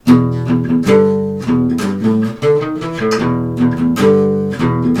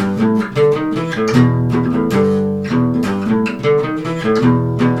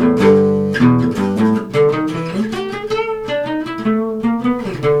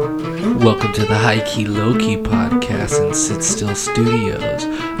Welcome to the High Key Low Key podcast in Sit Still Studios.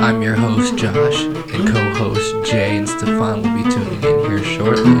 I'm your host Josh, and co-host Jay and Stefan will be tuning in here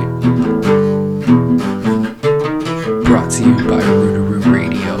shortly. Brought to you by Rootaroo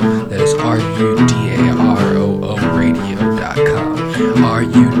Radio. That is RUDAROO radio.com.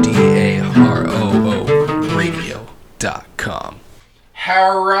 RUDAROO radio.com.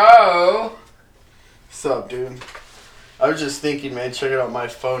 Hello. What's up, dude? I was just thinking, man, checking out my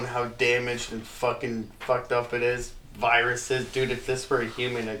phone, how damaged and fucking fucked up it is. Viruses. Dude, if this were a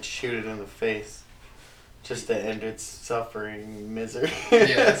human, I'd shoot it in the face. Just to end its suffering misery.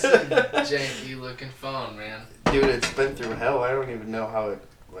 Yeah, it's a janky looking phone, man. Dude, it's been through hell. I don't even know how it,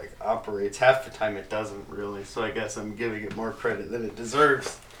 operates. Half the time it doesn't, really. So I guess I'm giving it more credit than it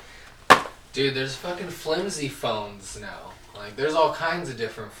deserves. Dude, there's fucking flimsy phones now. Like, there's all kinds of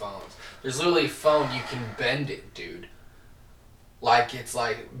different phones. There's literally a phone you can bend it, dude. Like, it's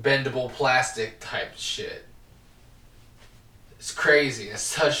like bendable plastic type shit. It's crazy.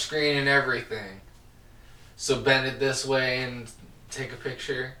 It's touchscreen and everything. So bend it this way and take a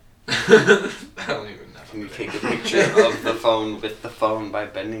picture. I don't even know. Can you take a picture of the phone with the phone by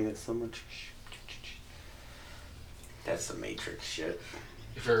bending it so much? That's the Matrix shit.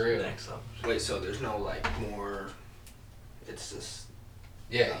 For real. Next up. Wait, so there's no more. It's just.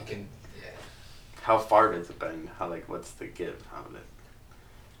 Yeah, you can. Yeah. How far does it bend? What's the give out of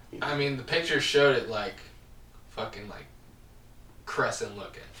it? I mean, the picture showed it fucking crescent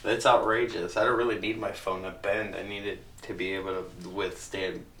looking. That's outrageous. I don't really need my phone to bend. I need it to be able to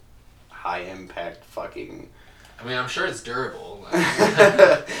withstand high impact fucking. I mean, I'm sure it's durable.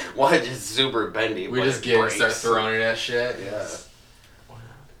 Well, it's just super bendy. We just get it, start throwing it at shit. Yeah.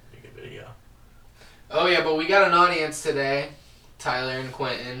 Make a video. Oh yeah, but we got an audience today. Tyler and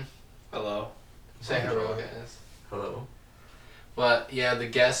Quentin. Hello. Say hello, guys. Hello. But yeah, the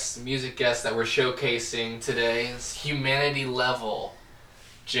music guests that we're showcasing today is Humanity Level.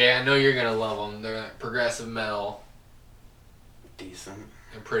 Jay, I know you're gonna love them. They're progressive metal. Decent.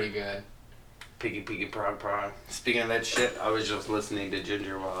 They're pretty good. Piggy prog prog. Speaking of that shit, I was just listening to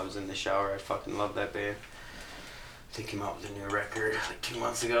Ginger while I was in the shower. I fucking love that band. They came out with a new record 2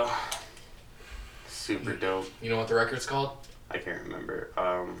 months ago. Super dope. You know what the record's called? I can't remember.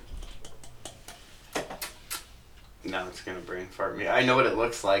 Now it's gonna brain fart me. I know what it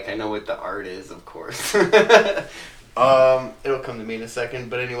looks like. I know what the art is, of course. It'll come to me in a second.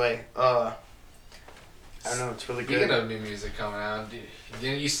 But anyway, I don't know. It's really good. Speaking of new music coming out,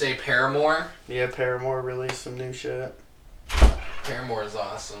 didn't you say Paramore? Yeah, Paramore released some new shit. Paramore is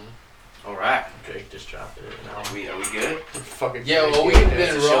awesome. All right. Drake just dropped it. Are we good? We're fucking. Yeah, well, we've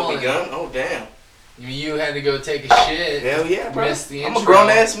been rolling. Oh damn. You had to go take a shit. Hell yeah, bro. Missed the I'm intro. a grown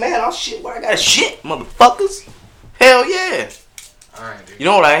ass man. I'll shit where I gotta shit, motherfuckers. Hell yeah. Alright, dude. You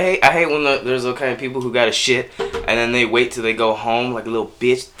know what I hate? I hate when there's those kind of people who got a shit and then they wait till they go home like a little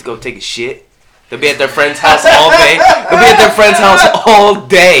bitch to go take a shit. They'll be at their friend's house all day.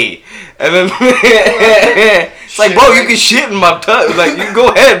 And then it's like, bro, you can shit in my tub. Like, you can go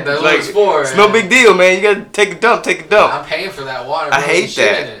ahead. That's like, what it's for. it's no big deal, man. You gotta take a dump. I'm paying for that water. Bro. I hate Shit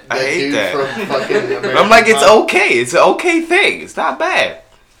in that. it. I hate dude that. From fucking American I'm like, it's Pie. okay. It's an okay thing. It's not bad.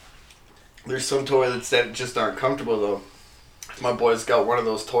 There's some toilets that just aren't comfortable though. My boy's got one of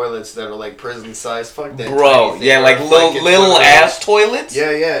those toilets that are like prison size. Fuck that. Bro, tiny thing. yeah, like Or little it's one of those- ass toilets.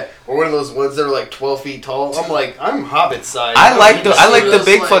 Yeah. Or one of those ones that are like 12 feet tall. I'm like, I'm Hobbit size. I like the those,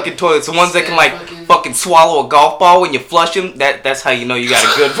 big like, fucking toilets, the ones that can like fucking- fucking swallow a golf ball when you flush them. That's how you know you got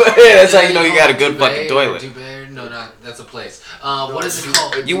a good. That's how you know you got a good fucking toilet. No, that's a place. What is it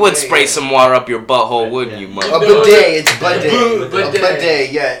called? You would spray some water up your butthole, wouldn't you, A mother? bidet, it's bidet. A Bidet.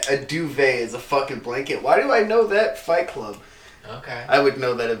 bidet, yeah. A duvet is a fucking blanket. Why do I know that? Fight Club. Okay. I would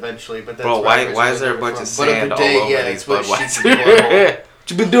know that eventually, but that's Bro, where I why is originally there a bunch of from. But a sand all bidet, over yeah, these it's what shoots Budweiser? your butthole.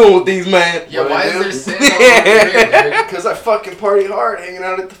 What you been doing with these, man? Yeah, What why I is do? there sand all over here, Because I fucking party hard hanging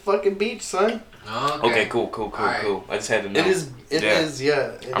out at the fucking beach, son. dude? Okay, cool. Alright. I just had to know. It is,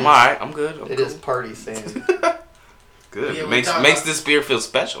 yeah. I'm alright. I'm good. It is party sand. Good. Yeah, we makes talk makes about- this beer feel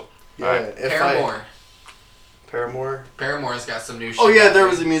special. Yeah, Alright. Paramore. Paramore? Paramore's got some new shit. Oh yeah, out there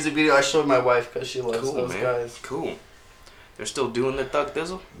was a music video I showed my wife because she loves Cool, those man. guys. Cool. They're still doing the Thug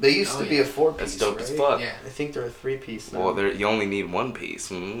Dizzle? They used Oh, to be yeah. a 4-piece, That's dope right? as fuck. Yeah. I think they're a 3-piece now. Well, you only need one piece.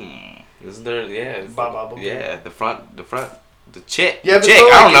 Isn't there? Yeah. it's- Ba, ba, ba, ba. Yeah, the front, the chick. Yeah, but chick.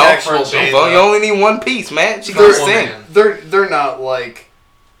 they're I don't like an know. actual band, Well, you though. only need one piece, man. She They're- can sing. They're not like,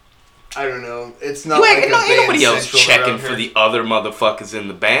 I don't know. It's not You ain't, like a no, ain't band nobody else central checking around for here. the other motherfuckers in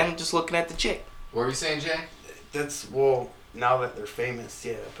the band. I'm just looking at the chick. What were you saying, Jay? That's, well, now that they're famous,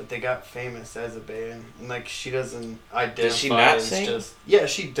 yeah, but they got famous as a band, and like she doesn't identify Does she not as sing? just yeah,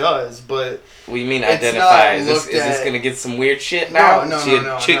 she does, but What do you mean It's identify? not Is this looked is this at- gonna get some weird shit now? no, She a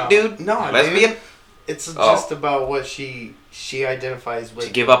no, chick no. dude? No, Lesbian? dude. It's Oh. just about what she identifies with.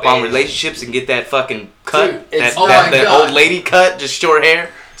 She give up on band. relationships and get that fucking cut, Dude, it's- oh that my God. old lady cut, just short hair.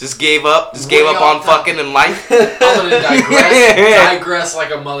 Just gave up. Just gave Way up off on topic. fucking in life. I'm gonna digress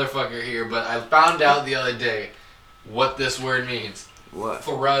like a motherfucker here, but I found out the other day what this word means. What?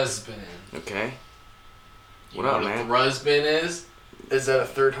 Thrusbin. Okay. You What know up, what man? a thrusbin is? Is that a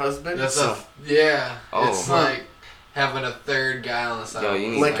third husband? That's So- yeah. Oh. It's like having a third guy on the side. Yo, you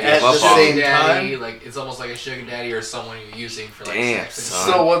need Like to at give up the on same sugar daddy, time? like it's almost like a sugar daddy or someone you're using for like Damn, sex.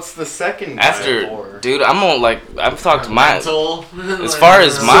 son. So what's the second guy After, for? dude, I'm on like I've talked to my. Mental. As far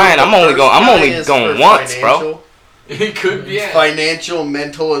as So mine, the I'm only first going. I'm guy only is going for once, bro. financial- It could be. Yeah. Financial,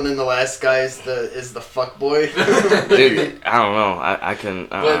 mental, and then the last guy is the fuck boy. Dude, I don't know. I can.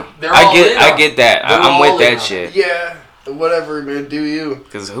 But they're all in I on get that. They're I'm all with in that on shit. Yeah, whatever, man. Do you?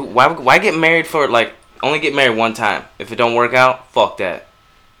 Cause why get married for like only get married one time? If it don't work out, fuck that.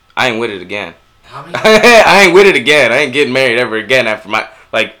 I ain't with it again. How many? I ain't with it again. I ain't getting married ever again after my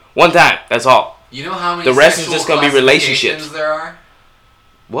like one time. That's all. You know how many? The rest is sexual just gonna be relationships. classifications there are?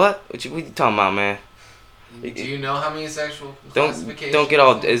 What? What you talking about, man? Do you know how many sexual Don't classifications? get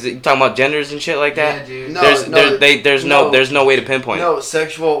all. Is it you talking about genders and shit like that? Yeah, dude. No. There's no way to pinpoint. No,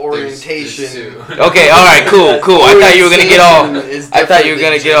 sexual There's orientation. two. Okay, all right, cool. I thought you were gonna get all. Orientation is I thought you were different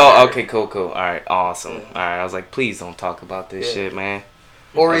gonna than get all. gender. Okay, cool. All right, awesome. All right, I was like, please don't talk about this Yeah. shit, man.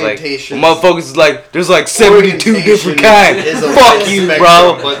 Orientation. Like, motherfuckers is like, there's like 72 different Orientation kinds. is a Fuck wide you, spectrum,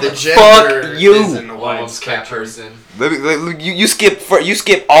 bro. But the Fuck gender you. isn't a One wide of them's cat spectrum. person. You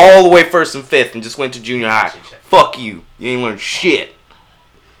skip all the way first and fifth and just went to junior high. Fuck you. You ain't learned shit.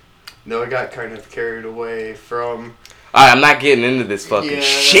 No, I got kind of carried away from All right, I'm not getting into this fucking Yeah.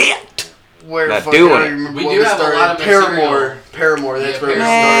 shit. where Not fucking doing I it. remember We when do we have a started. lot of Paramore. material. That's Yeah, where we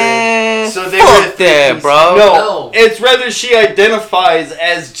Man, started. So they fuck were that, freaking- bro. No, No. it's whether she identifies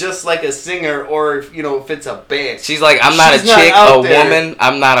as just like a singer or if if it's a band. She's like, I'm not She's a not chick, out a there. woman.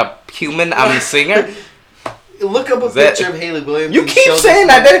 I'm not a human. I'm a singer. Look up a Is that- picture of Haley Williams. You and keep show this saying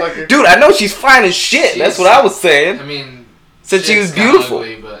that, motherfucker. dude. I know she's fine as shit. That's what I was saying. I mean, Said she was shit's kinda beautiful.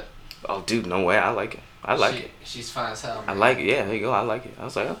 ugly, but Oh, dude, no way. I like it. I like it. She's fine as hell. I man. like it. Yeah, there you go. I like it. I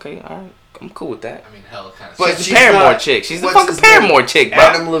was like, okay, all right. I'm cool with that. I mean, hell, kind of. But She's she's a Paramore not- chick. She's the what's fucking his name? Paramore chick, bro.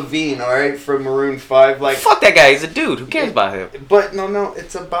 Adam Levine, all right, from Maroon 5. Like, Fuck that guy. He's a dude. Who cares about him? but no,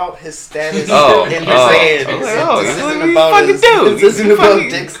 it's about his status Oh, in his oh. band. Oh, This oh, isn't you about fucking his. dude. This isn't You about fucking-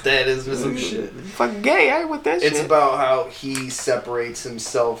 dick status or some shit. Fucking gay. I ain't with that shit. It's about how he separates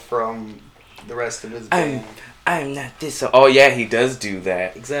himself from the rest of his band. I'm not this. Oh yeah, he does do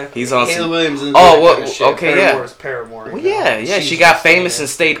that. Exactly. He's on Haley some- Williams and Oh, that well, kind of shit. okay, yeah. Paramore's Paramore. Well, you know? yeah. She's She got just famous saying and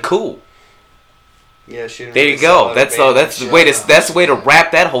stayed cool. Yeah, she didn't There really you sell go. out That's a band that's and the way shit. to that's the way to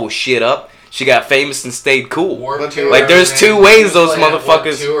wrap that whole shit up. She got famous and stayed cool. Warped But Tour, like, there's man. two ways She those was playing at motherfuckers-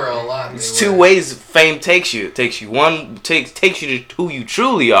 Warped Tour a lot. There's They two were- ways fame takes you. It takes you takes you to who you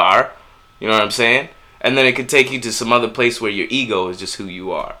truly are. You know what I'm saying? And then it could take you to some other place where your ego is just who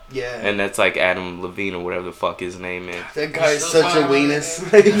you are. Yeah. And that's like Adam Levine or whatever the fuck his name is. That guy's still such a talking about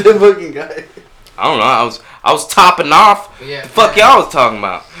weenus. Like, the fucking guy. I don't know. I was topping off. But yeah, The fuck y'all was talking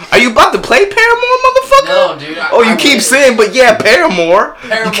about? Are you about to play Paramore, motherfucker? No, dude. Oh, you keep saying, but yeah, Paramore.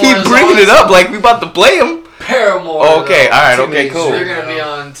 Paramore You keep is bringing it awesome. up like we about to play him. Paramore. Oh, okay, though. all right, Too okay, cool. mainstream. They're gonna be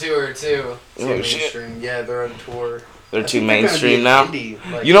on tour too. Too Oh, shit. mainstream. Yeah, they're on tour. They're I too think they're gonna mainstream be now.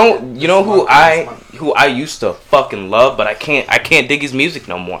 indie, like, You know this who month, who I used to fucking love, but I can't dig his music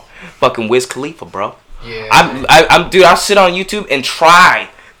no more. Fucking Wiz Khalifa, bro. Yeah. I'm dude. I'll sit on YouTube and try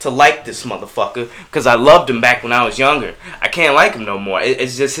to like this motherfucker because I loved him back when I was younger. I can't like him no more.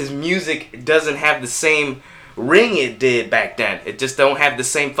 It's just his music doesn't have the same ring it did back then. It just don't have the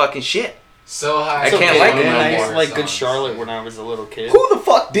same fucking shit. So high. I can't like him man. no I used more. to like Good Charlotte when I was a little kid. Who the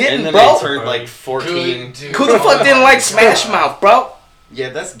fuck didn't, And then bro? I turned like 14. Good, dude. Who the fuck didn't like Smash Mouth, bro? Yeah,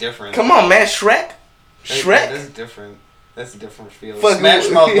 that's different. Come on, man, Shrek. Shrek. That's different. That's a different feel. Fuck Smash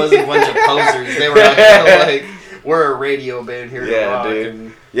me. Mouth wasn't a bunch of posers. They were out there like, we're a radio band here Yeah, to rock. dude.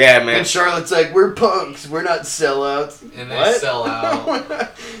 And, Yeah, man. and Charlotte's like, we're punks. We're not sellouts. And they What? sell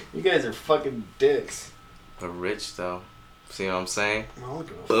out. You guys are fucking dicks. But rich though. See what I'm saying? I don't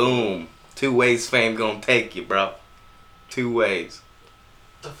give a fuck. Boom. 2 ways fame gonna take you, bro. 2 ways.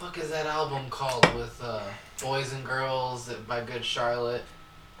 The fuck is that album called with Boys and Girls by Good Charlotte?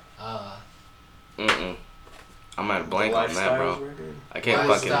 I'm at a blank on that, bro. Lifestyles record? I can't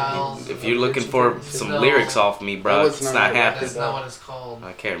Lifestyles. fucking. If you're looking for some No. lyrics off me, bro, That it's was not not happening. That's not what it's called.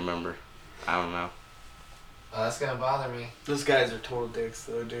 I can't remember. I don't know. Oh, that's gonna bother me. Those guys are total dicks,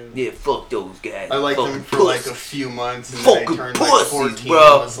 though, dude. Yeah, fuck those guys. I liked them for like a few months, and then I Fucking turned pussies, like 14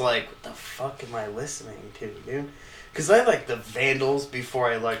 bro. and was like, what the fuck am I listening to, dude? Because I liked the Vandals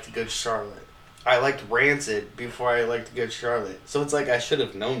before I liked Good Charlotte. I liked Rancid before I liked Good Charlotte. So it's like I should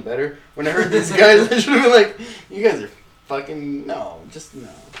have known better. When I heard these guys, I should have been like, you guys are fucking, no.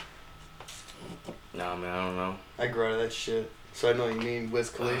 Nah, man, I don't know. I grew out of that shit. So I know what you mean, Wiz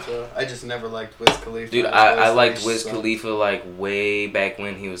Khalifa. I just never liked Wiz Khalifa. Dude, I liked Wiz Khalifa like way back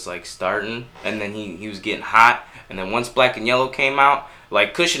when he was like starting, and then he was getting hot, and then once Black and Yellow came out,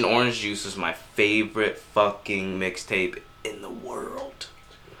 like Kush and Orange Juice was my favorite fucking mixtape in the world.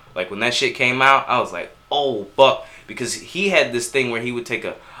 Like when that shit came out, I was like, oh fuck, because he had this thing where he would take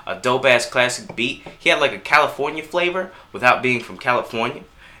a dope ass classic beat. He had like a California flavor without being from California,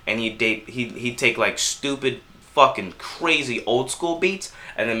 and he'd take like stupid fucking crazy old school beats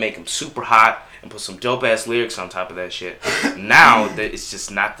and then make them super hot and put some dope ass lyrics on top of that shit. Now that it's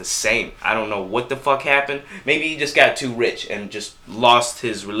just not the same. I don't know what the fuck happened. Maybe he just got too rich and just lost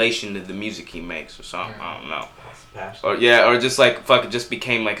his relation to the music he makes or something. I don't know. Or just like fucking just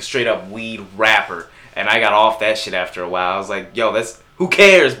became like a straight up weed rapper. And I got off that shit after a while. I was like, yo, that's who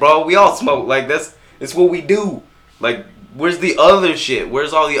cares, bro? We all smoke. Like that's what we do. Like, where's the other shit?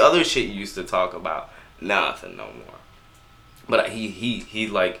 Where's all the other shit you used to talk about? Nothing no more. But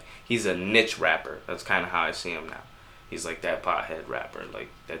he's a niche rapper. That's kind of how I see him now. He's like that pothead rapper, like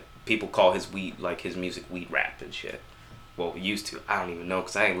that people call his music weed rap and shit. Well, we used to. I don't even know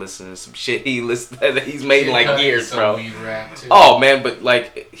because I ain't listening to some shit that he's made in like years, bro. Weed rap too. Oh man, but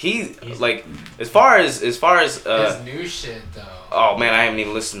like he's like as far as his new shit though. Oh man, I haven't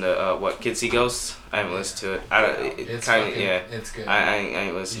even listened to what Kids See Ghosts. I haven't listened to it. It's good. I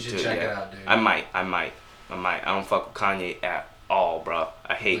ain't listened to it yet. You should check it out, dude. I might. I don't fuck with Kanye at all, bro.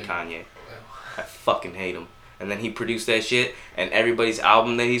 I hate Kanye. I fucking hate him. And then he produced that shit, and everybody's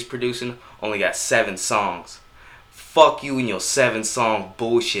album that he's producing only got 7 songs. Fuck you and your 7-song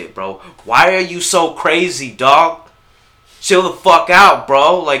bullshit, bro. Why are you so crazy, dog? Chill the fuck out,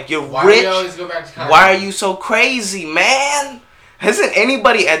 bro. Like, you're rich. Why do you always go back to Kanye? Why are you so crazy, man? Hasn't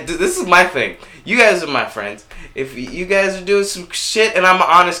anybody... This is my thing. You guys are my friends. If you guys are doing some shit and I'm an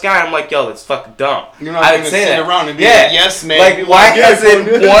honest guy, I'm like, yo, that's fucking dumb. You're not going to sit around and be like, yes, man. Like, why hasn't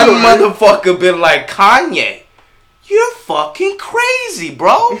one motherfucker been like, Kanye, you're fucking crazy,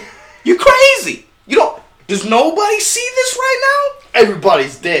 bro. You're crazy. You don't... Does nobody see this right now?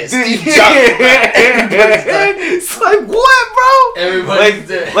 Everybody's dead. Steve Jobs. Everybody's dead. It's like, what, bro? Everybody's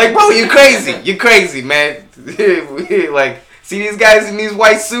dead. Like, bro, you crazy. You're crazy, man. Like, see these guys in these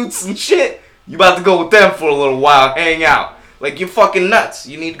white suits and shit? You about to go with them for a little while, hang out. Like, you're fucking nuts.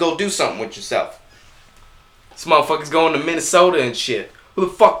 You need to go do something with yourself. This motherfucker's going to Minnesota and shit. Who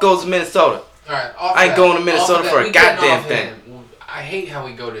the fuck goes to Minnesota? Alright, I ain't going to Minnesota for a goddamn thing. I hate how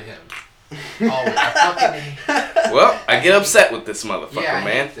we go to him. Always. I fucking hate. Well, I get upset with this motherfucker, Yeah, I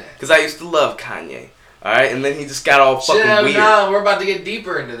man. hate that. Because I used to love Kanye. Alright, and then he just got all fucking weird. No, we're about to get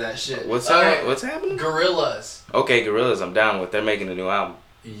deeper into that shit. What's happening? Gorillaz. Okay, Gorillaz, I'm down with. They're making a new album.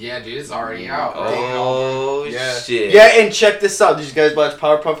 Yeah, dude, it's already out. Oh, yeah. shit. Yeah, and check this out. Did you guys watch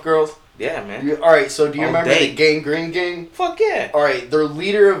Powerpuff Girls? Yeah, man. Alright, so do you All remember day. the Gang Green Gang? Fuck yeah. Alright, the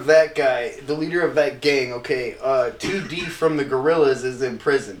leader of that gang, okay, 2D from the Gorillaz is in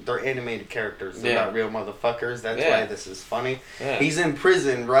prison. They're animated characters. They're not real motherfuckers. That's why this is funny. Yeah. He's in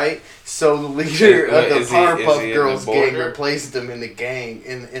prison, right? So the leader of the Powerpuff Girls gang replaced him in the gang,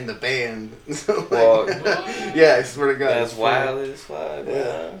 in the band. So, Well, yeah, I swear to God. that's wild as fuck.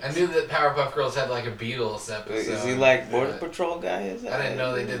 Yeah. I knew that Powerpuff Girls had like a Beatles episode. Is he like Border Patrol guy? Is that I didn't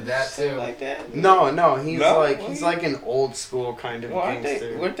know they did that too. Like that? No, he's No? he's like an old school kind of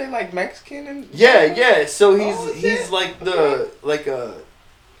gangster. Weren't they like Mexican? And Yeah. So Oh, he's shit. like a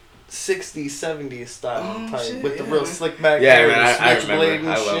 60s, 70s style type shit, with the yeah, real man. slick back Yeah, hair, man, I switchblade remember. and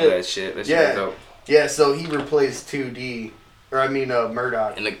I love shit. that shit. That shit Yeah. was dope. Yeah, so he replaced 2D,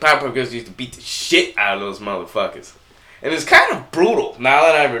 Murdoch. And the Powerpuff Girls used to beat the shit out of those motherfuckers. And it's kind of brutal. Now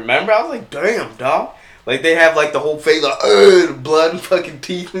that I remember, I was like, damn, dog. Like, they have, like, the whole face, like, the blood and fucking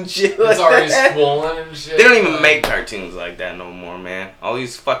teeth and shit like It's already that. swollen and shit. They don't even make cartoons like that no more, man. All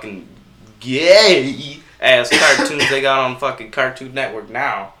these fucking gay-ass cartoons they got on fucking Cartoon Network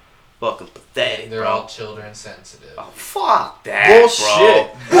now. Fucking pathetic, They're bro. all children sensitive. Oh, fuck that,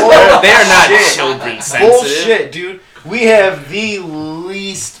 Bullshit. bro. They're not Bullshit. children sensitive. Bullshit, dude. We have the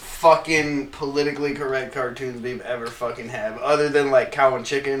least fucking politically correct cartoons we've ever fucking have, other than like Cow and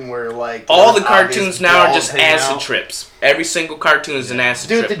Chicken, where like All the there's cartoons obvious now are balls just hanging acid out. trips. Every single cartoon is an acid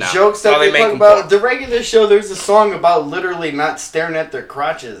Dude, trip the now. jokes That's that all they make talk them about, for. the regular show, there's a song about literally not staring at their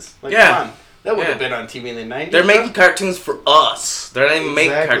crotches. Like, Yeah. come on. That would have been on TV in the 90s. They're making cartoons for us. They're not even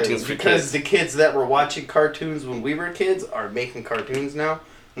making cartoons for because kids. the kids that were watching cartoons when we were kids are making cartoons now.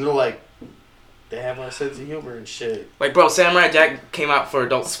 And they're like, they have our sense of humor and shit. Like, bro, Samurai Jack came out for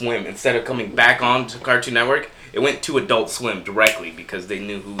Adult Swim. Instead of coming back on to Cartoon Network, it went to Adult Swim directly because they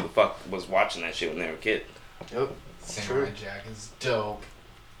knew who the fuck was watching that shit when they were a kid. Yep. Samurai Jack is dope.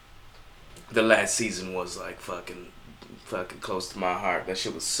 The last season was like fucking close to my heart. That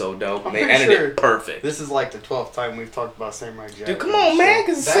shit was so dope. I'm And they pretty ended sure it perfect. This is like the 12th time we've talked about Samurai Jack. Dude, come on, man,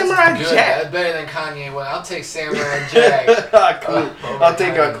 because That's Samurai good. Jack. That's better than Kanye. Well, I'll take Samurai Jack. Cool. I'll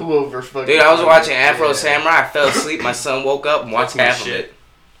take a cool over fucking. Dude, I was watching Kanye. Afro Samurai. I fell asleep. My son woke up and watched That's half my of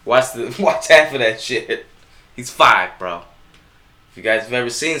it. Watch half of that shit. He's 5, bro. If you guys have ever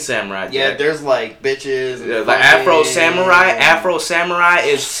seen Samurai Jack. Yeah, there's like bitches. And The Afro Samurai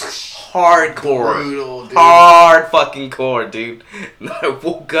is hardcore. Brutal, dude. Hard fucking core, dude. I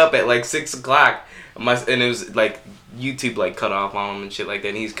woke up at like 6 o'clock. And it was like YouTube like cut off on him and shit like that.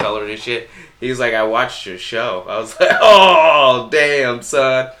 And he's colored and shit. He's like, I watched your show. I was like, oh damn,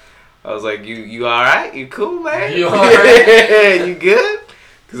 son. I was like, you alright? You cool, man? You alright? You good?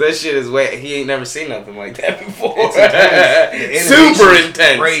 Cause that shit is he ain't never seen nothing like that before. It's intense. The Super animation's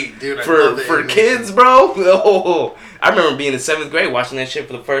intense. Great, dude. I love For the for animation. kids, bro. Oh, I remember being in 7th grade watching that shit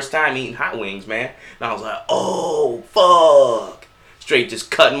for the first time, eating hot wings, man. And I was like, oh fuck, straight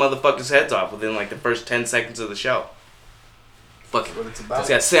just cutting motherfuckers' heads off within like the first 10 seconds of the show. Fucking, What it's about. it's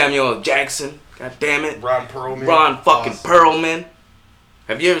got Samuel L. Jackson. God damn it, Ron Perlman. Ron fucking Awesome. Perlman.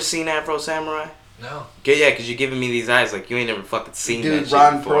 Have you ever seen Afro Samurai? No. Yeah, because you're giving me these eyes like you ain't never fucking seen that Dude, shit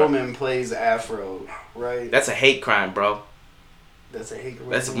Ron before. Perlman plays Afro, right? That's a hate crime, bro. That's a hate crime.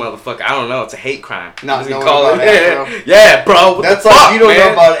 That's a motherfucker. I don't know. It's a hate crime. Not What do you knowing call about it? Afro. Yeah, bro. What That's the like fuck, you don't man?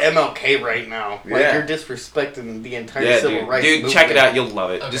 know about MLK right now. Like Yeah. you're disrespecting the entire Yeah, civil dude. rights Dude, movement. check it out. You'll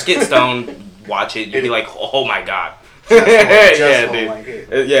love it. Okay. Just get stoned, watch it. You'll be like, oh my god. Just Yeah, won't dude. like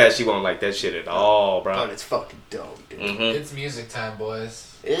it. Yeah, she won't like that shit at all, But bro. it's fucking dope, dude. Mm-hmm. It's music time,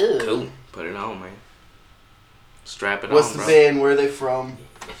 boys. Ew. Cool. Put it on, man. Strap it What's on, the bro. band? Where are they from?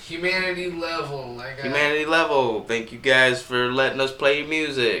 Humanity level. Like Humanity level. Thank you guys for letting us play your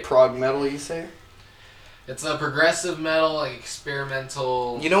music. Prog metal, you say? It's a progressive metal, like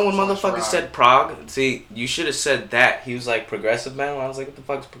experimental. You know when slash motherfucker rock. said prog? See, you should have said that. He was like progressive metal. I was like, what the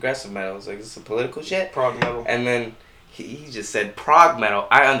fuck's progressive metal? I was like, it's some political shit. Prog metal. And then he just said prog metal.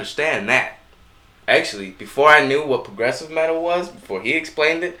 I understand that. Actually, before I knew what progressive metal was, before he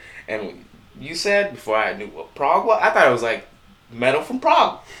explained it, and you said, before I knew what prog was, I thought it was like metal from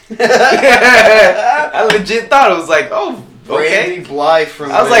Prague. I legit thought it was like, oh, okay. Randy Blythe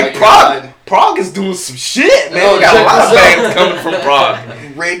from. I was Lamb like, of Prague. God. Prague is doing some shit, man. No, We got a check lot of this out. bands coming from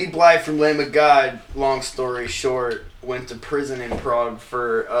Prague. Randy Blythe from Lamb of God, long story short, went to prison in Prague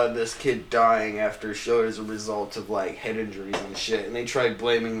for this kid dying after a show as a result of like head injuries and shit. And they tried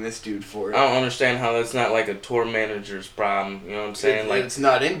blaming this dude for it. I don't understand how that's not like a tour manager's problem. You know what I'm saying? Like, it's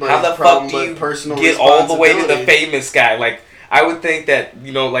not anybody's how the problem, fuck do but you personal get all the way to the responsibility. famous guy? Like, I would think that,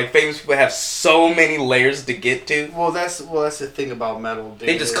 you know, like famous people have so many layers to get to. Well, that's the thing about metal, dude.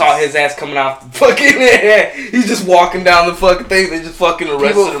 They just is caught his ass coming off the fucking. He's just walking down the fucking thing. They just fucking People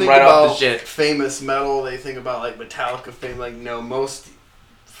arrested him think right off the about shit. famous metal. They think about like Metallica fame. Like no, most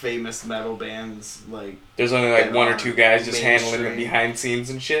famous metal bands like. There's only like that one or are two guys just handling the mainstream. behind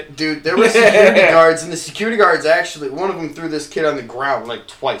scenes and shit. Dude, there were security guards, and the security guards actually, one of them threw this kid on the ground like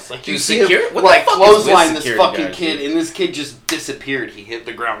twice. Like you Dude, see him what the like fuck is clothesline with this security fucking guards, kid, dude? and this kid just disappeared. He hit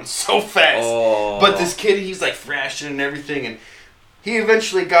the ground so fast. Oh. But this kid, he's like thrashing and everything, and he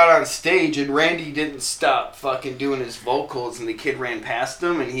eventually got on stage, and Randy didn't stop fucking doing his vocals, and the kid ran past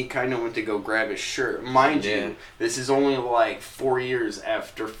him, and he kind of went to go grab his shirt. Mind Yeah. you, this is only like 4 years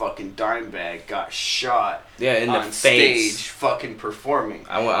after fucking Dimebag got shot Yeah, in the on face. stage fucking performing.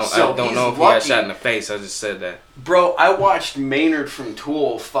 I So don't he's know if he got lucky. shot in the face. I just said that. Bro, I watched Maynard from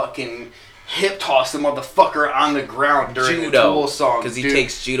Tool fucking hip toss the motherfucker on the ground during the Judo. Tool song. Because he dude.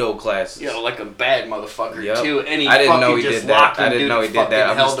 takes judo classes. You know, like a bad motherfucker Yep. too. And he I didn't fucking know he just did that. locked him, I didn't dude, know he and did that.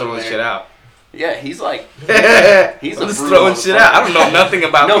 I'm fucking just held him throwing there. shit out. Yeah, he's like, he's I'm a just brutal throwing shit out. I don't know nothing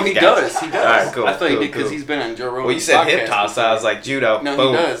about No, these he guys. does. He does. Alright, cool. I thought he cool, did because cool. he's been on Joe Rogan. Well, you said hip toss, so I was like judo. No,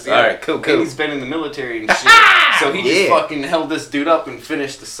 Boom. he does. Yeah. Alright, cool, cool. And he's been in the military and shit. So he just Yeah. fucking held this dude up and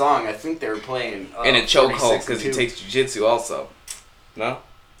finished the song. I think they were playing. In a chokehold because he 46-2. takes jujitsu also. No?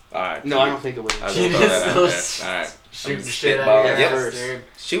 Alright. No, I don't think it was. I was You gonna throw that out just there. Alright. Shoot I'm the shit spitballing. out of your Yep. ass, dude.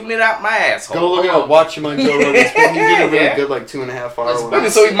 Shooting it out my asshole. Go look it up. Watch him on Joe Rogan. He did a really Yeah. good like 2.5 hour Let's one.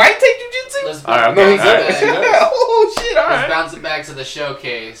 bounce So he might take jujitsu? Let's Alright, No, okay. he does. He Alright. does. Oh shit, Let's alright. bounce it back to the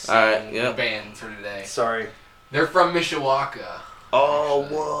showcase. Alright, and yep. the bands for today. Sorry. They're from Mishawaka. Oh,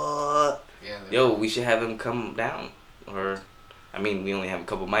 what? Yeah. Yo, we should have him come down. Or, I mean, we only have a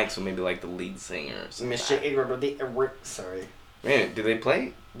couple mics, so maybe like the lead singer or something. Sorry. Man, do they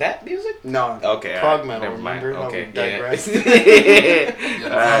play that music? No. Okay, Prog alright, metal, never mind. remember? Okay, How we digress? Yeah, it's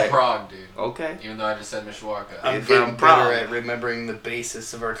Alright. from Prague, dude. Okay. Even though I just said Mishawaka. I'm If getting I'm better proud. at remembering the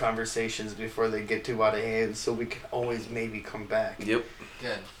basis of our conversations before they get too out of hand, so we can always maybe come back. Yep.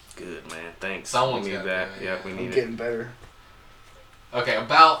 Good. Good, man. Thanks. Someone's we need gotta that. do it, Yeah, yeah. we I'm need it. getting better. Okay,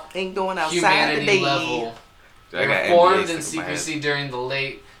 about Ain't going humanity level. I They got were formed NBA in stuck in my head. secrecy during the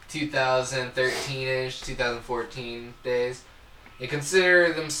late 2013-ish, 2014 days. They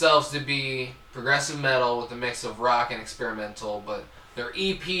consider themselves to be progressive metal with a mix of rock and experimental, but their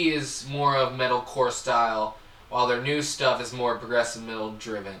EP is more of metalcore style, while their new stuff is more progressive metal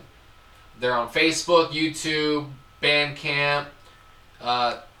driven. They're on Facebook, YouTube, Bandcamp.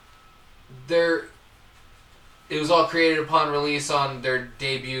 It was all created upon release on their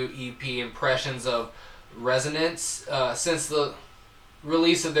debut EP, Impressions of Resonance. Since the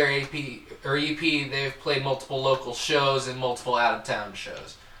release of their EP, they've played multiple local shows and multiple out-of-town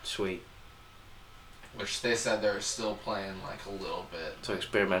shows, Sweet. which they said they're still playing like a little bit. So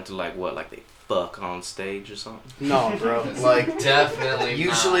experimental, like what? Like they fuck on stage or something? No, bro. It's Like, definitely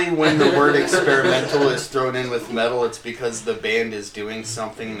usually not. when the word experimental is thrown in with metal, it's because the band is doing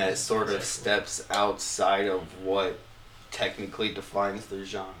something that sort of steps outside of what technically defines their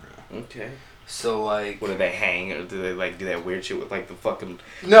genre. Okay. So, like... What do they hang, or do they like do that weird shit with like the fucking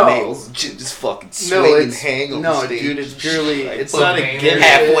No. nails and shit just fucking swing No, and it's... hang on No, stage? dude, it's purely... Like, it's not a fucking gimmick.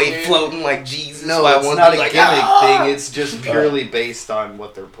 halfway Dude. floating like Jesus. No, while it's one's not a like, gimmick "Ah!" thing. It's just purely based on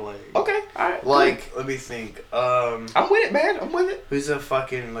what they're playing. Okay, alright. Like, let me think. I'm with it, man. I'm with it. Who's a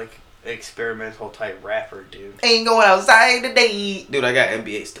fucking, like, experimental type rapper, dude? Ain't going outside today. Dude, I got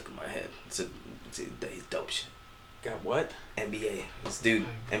NBA stuck in my head. It's dope shit. Got what? NBA. This dude,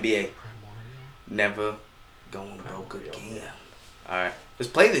 NBA. Never going broke again. Alright, let's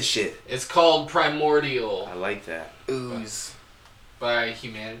play this shit. It's called Primordial I like that. Ooze. by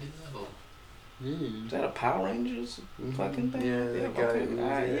Humanity Level. Is that a Power Rangers fucking thing? Yeah, that guy. okay.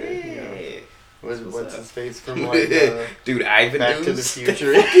 Alright, Yeah. yeah. What's What's up? his face from, like, Dude, Ivan Back to the News.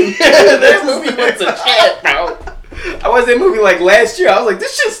 Future? That movie was a shit, bro. I watched that movie like last year. I was like,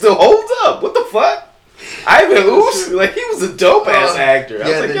 this shit still holds up. What the fuck? Ivan Ooze, like he was a dope ass actor. I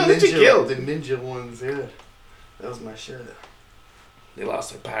was like, yo, this shit killed. The ninja ones, yeah. That was my shit. They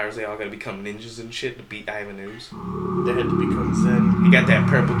lost their powers. They all gotta become ninjas and shit to beat Ivan Ooze. They had to become Zen. He got that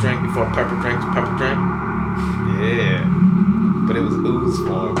purple drink before purple drink was purple drink. Yeah. But it was ooze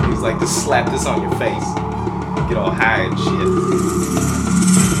form. He was like, just slap this on your face. Get all high and shit.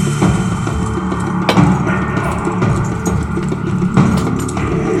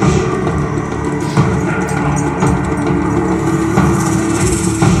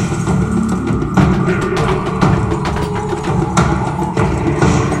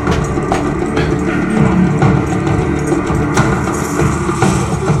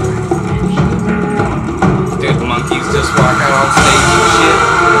 Dude, the monkeys just walk out on stage and shit.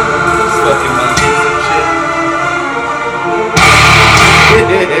 Those fucking monkeys and shit.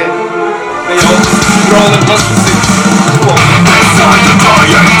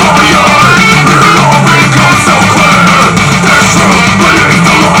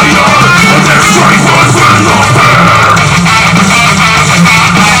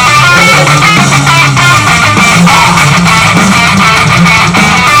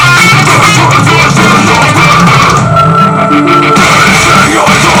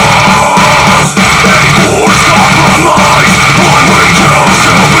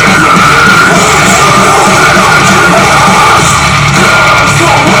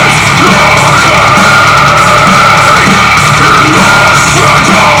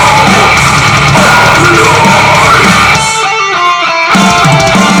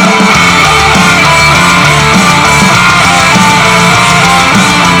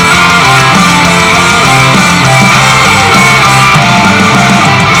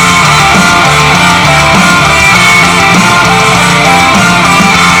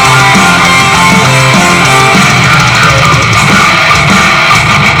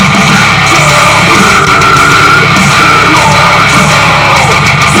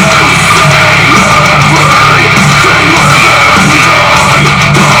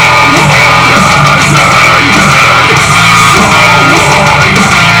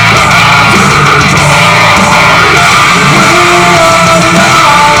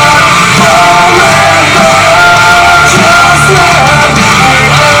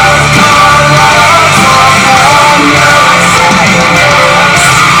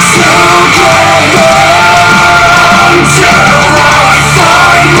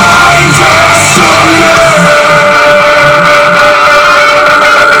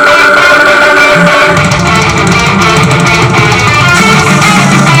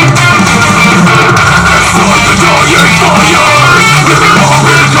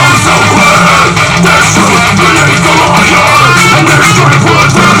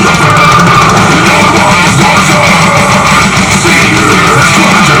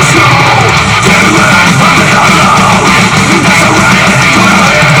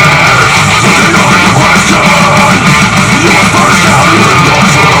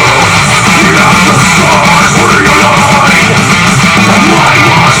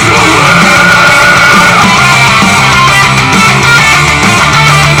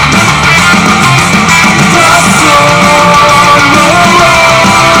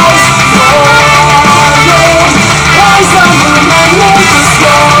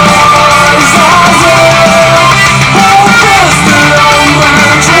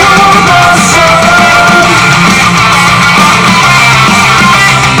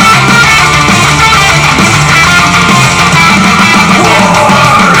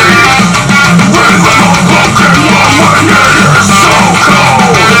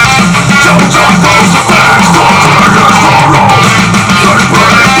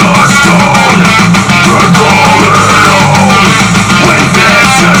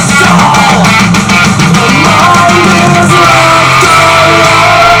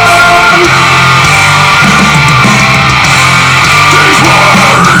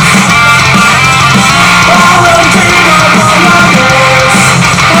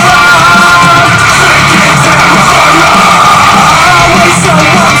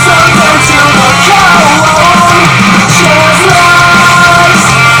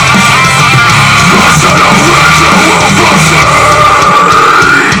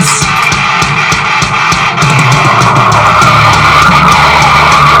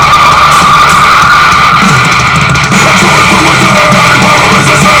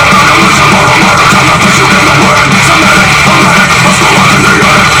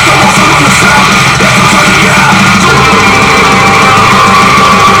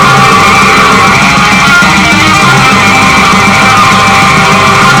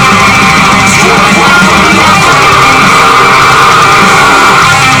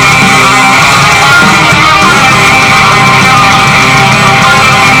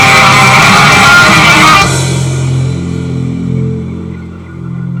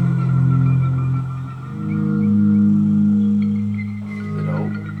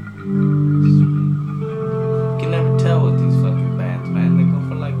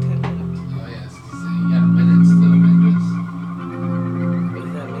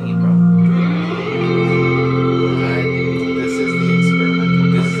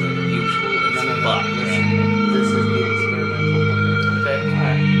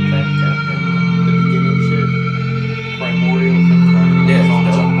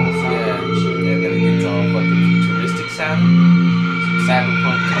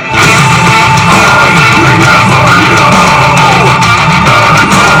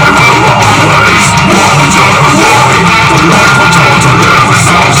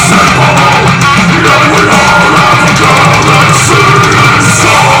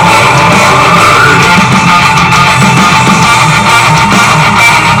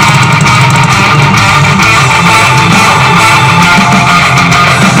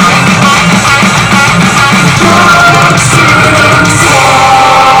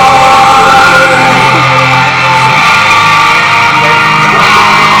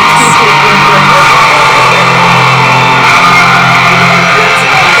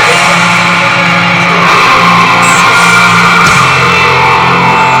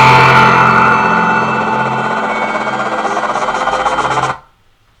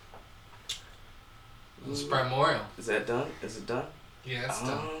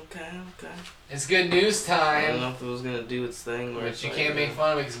 good news I don't time. know if it was gonna do its thing. Where But it's you like, can't make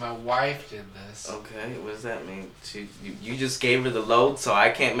fun of me because my wife did this. Okay, what does that mean? You just gave her the load, so I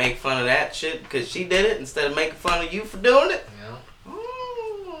can't make fun of that shit because she did it instead of making fun of you for doing it? You know?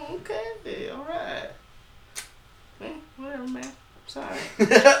 Oh, okay. Alright. Whatever, man. Sorry.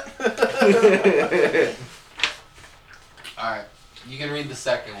 Alright. You can read the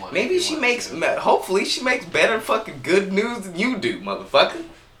second one. Maybe if she you makes, want to. hopefully she makes better fucking good news than you do, motherfucker.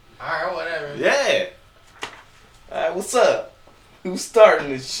 Alright, whatever. Yeah. Alright, what's up? Who's starting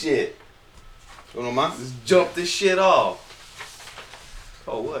this shit? Uno más? Let's jump this shit off.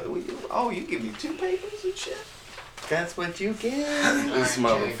 Oh, what? Oh, you give me 2 papers and shit? That's what you get. This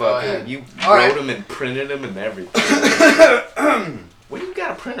Alright, Jay, go motherfucker. ahead. You All right. wrote them and printed them and everything. Where you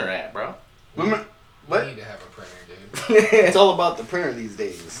got a printer at, bro? Women, You what? need to have a printer, dude. It's all about the printer these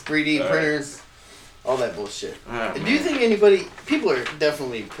days. 3D All right. printers, all that bullshit. Alright, Do you think people are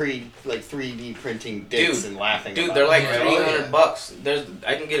definitely 3D printing dicks Dude, and laughing Dude, about they're like it? Yeah. $300.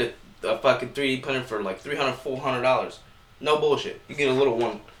 I can get a fucking 3D printer for like $300-$400. No bullshit. You get a little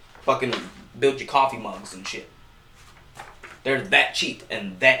one, fucking build your coffee mugs and shit. They're that cheap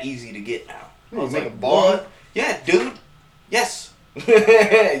and that easy to get now. You I was make like, a ball? what? Yeah, dude. Yes.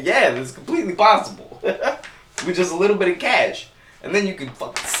 Yeah, that's completely possible. With just a little bit of cash. And then you can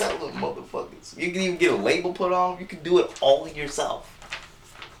fucking sell them motherfuckers. You can even get a label put on. You can do it all yourself.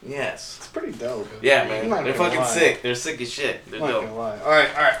 Yes. It's pretty dope. Yeah, I'm man. not They're gonna fucking lie. sick. They're sick as shit. They're I'm not dope. gonna lie.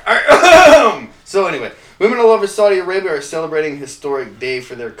 Alright. So anyway, women all over Saudi Arabia are celebrating a historic day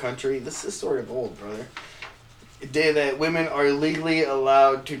for their country. This is sort of old, brother. A day that women are legally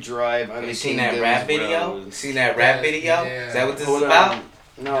allowed to drive on Have the you seen that kingdom's rap video? roads. Seen that rap video? Yeah. Is that what this Hold is about? on.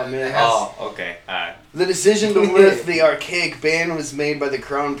 No, man. Oh, okay. Alright. The decision to lift the archaic ban was made by the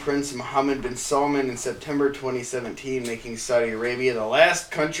Crown Prince Mohammed bin Salman in September 2017, making Saudi Arabia the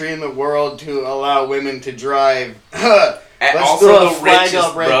last country in the world to allow women to drive. And Let's also throw a the flag richest,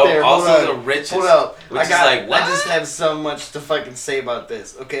 up right bro. there. Hold Also on. the richest. Hold up. Which I is got. like, what? I just have so much to fucking say about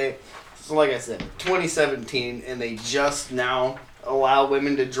this. Okay, so like I said, 2017, and they just now allow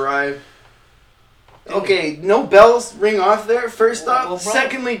women to drive. Okay, no bells ring off there. First off, Well, bro.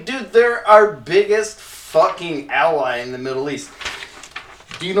 secondly, dude, they're our biggest fucking ally in the Middle East.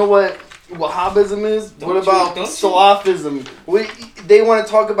 Do you know what Wahhabism is? Don't what you- about don't you- Salafism? They want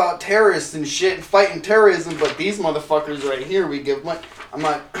to talk about terrorists and shit and fighting terrorism, but these motherfuckers right here, we give money. I'm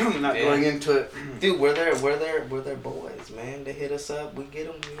not, I'm not Yeah. going into it. Dude, we're their boys, man. They hit us up, we get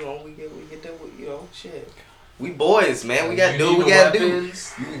them, you know, we get them, you know, shit. We boys, man. We got to do what we got to do.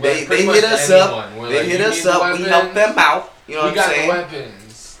 They hit us up. They hit us up. We help them out. You know We what got I'm the saying?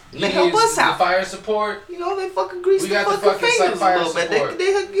 weapons. They help us out. The fire support. You know, they fucking grease We the got the fucking fucking fingers a fire little bit. support.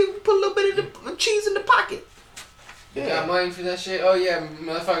 They put a little bit of the cheese in the pocket. You got money for that shit? Oh yeah,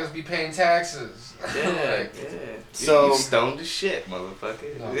 motherfuckers be paying taxes. Yeah, Like, yeah. So- you stoned as shit,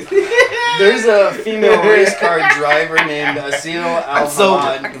 motherfucker. No. There's a female race car driver named Asil Al I'm sober.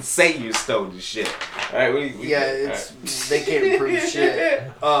 I Hamad. can say you stoned as shit. All right, Yeah, it's they can't prove shit.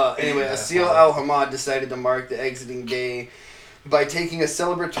 Anyway, Asil Al Hamad decided to mark the exiting day by taking a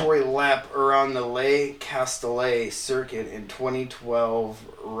celebratory lap around the Les Castellets circuit in 2012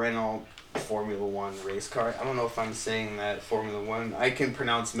 Renault Formula One race car. I don't know if I'm saying that Formula One. I can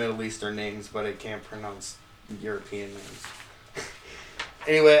pronounce Middle Eastern names, but I can't pronounce European names.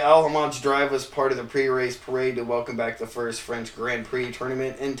 Anyway, Al Hamad's drive was part of the pre-race parade to welcome back the first French Grand Prix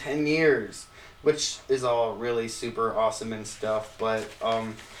tournament in 10 years, which is all really super awesome and stuff, but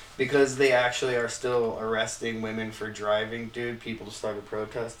because they actually are still arresting women for driving, dude, people started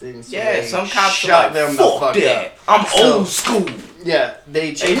protesting. So Yeah, they some cops shut are them like, the fuck fuck that. up. I'm So- old school. Yeah, they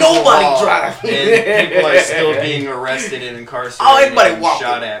changed Ain't nobody the law, driving. and people are still being arrested and incarcerated Oh, everybody and walking.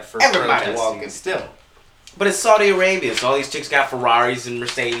 shot at for Everybody protesting walking. still. But it's Saudi Arabia, so all these chicks got Ferraris and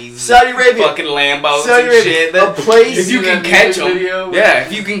Mercedes. Saudi and Arabia. fucking Lambos Saudi and Arabia, shit. a place- If you See can that catch music them. video? Yeah,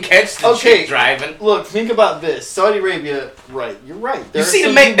 if you can catch the Okay. chick driving. Look, think about this. Saudi Arabia, right, you're right. There You are see the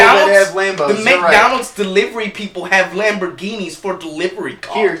some people that McDonald's? have Lambos, The you're right. McDonald's delivery people have Lamborghinis for delivery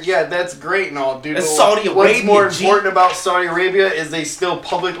cars. Here, yeah, that's great and all, dude. That's but Saudi What's Arabia, more G. important about Saudi Arabia is they still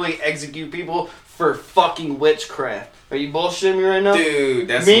publicly execute people for fucking witchcraft. Are you bullshitting me right now? Dude,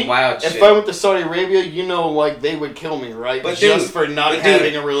 that's Me, some wild if shit. I went to Saudi Arabia, you know, like, they would kill me, right? But just dude, for not but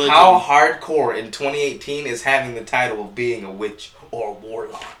having dude, a religion. How hardcore in 2018 is having the title of being a witch or a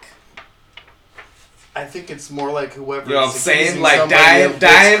warlock? I think it's more like whoever. You know what I'm is saying? accusing Like somebody dying, of and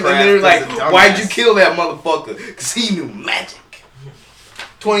they're witchcraft like, is a dumbass. why'd you kill that motherfucker? Cause he knew magic.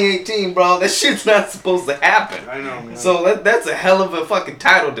 2018, bro, that shit's not supposed to happen. I know, man. So that's a hell of a fucking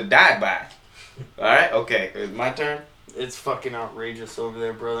title to die by. Alright, okay, it's my turn. It's fucking outrageous over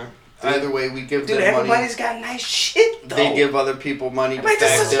there, brother. Either way, we give Dude, them money. everybody's got nice shit, though. They give other people money. Everybody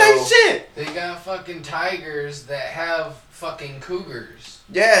does such de nice facto. shit. They got fucking tigers that have fucking cougars.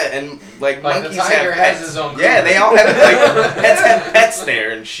 Yeah, and like Like, the monkeys tiger have has pets. his own Yeah, cougar. they all have like pets have pets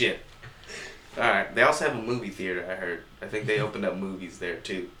there and shit. All right, they also have a movie theater. I heard. I think they opened up movies there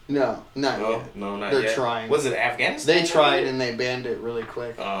too. No, not yet. No, not They're yet. trying. Was it Afghanistan? They tried and they banned it really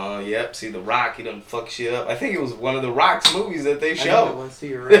quick. Yep. See, The Rock, he done fuck shit up. I think it was one of The Rock's movies that they I know it showed. was. See,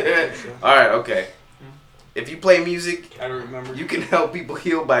 you're right. All right, okay. If you play music, I don't remember. you can help people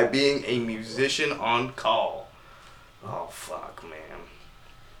heal by being a musician on call. Oh fuck, man.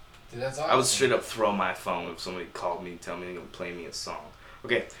 Dude, that's awesome. I would straight up throw my phone if somebody called me and tell me they're gonna play me a song.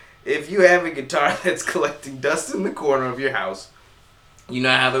 Okay, if you have a guitar that's collecting dust in the corner of your house, you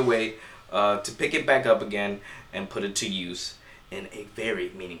now have a way to pick it back up again and put it to use in a very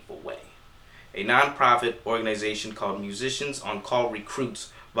meaningful way. A non-profit organization called Musicians on Call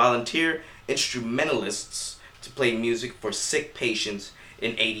recruits volunteer instrumentalists to play music for sick patients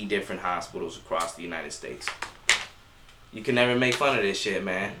in 80 different hospitals across the United States. You can never make fun of this shit,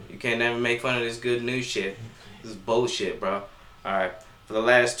 man. You can never make fun of this good news shit. This is bullshit, bro. Alright, for the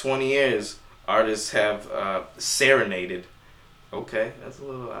last 20 years, artists have serenaded. Okay, that's a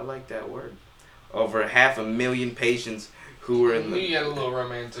little, I like that word. Over 500,000 patients who were in You got a little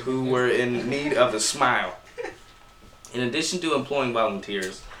romantic. who were in need of a smile. In addition to employing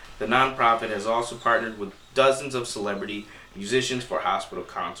volunteers, the nonprofit has also partnered with dozens of celebrity musicians for hospital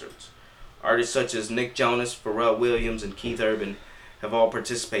concerts. Artists such as Nick Jonas, Pharrell Williams, and Keith Urban have all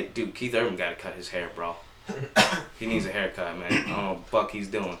participated. Dude, Keith Urban gotta cut his hair, bro. He needs a haircut, man. I don't know what the fuck he's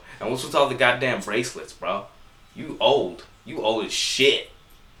doing. And what's with all the goddamn bracelets, bro? You old. You old as shit.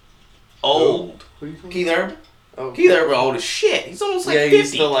 Old. Keith Urban? Oh, Keith Urban old as shit. He's almost like 50.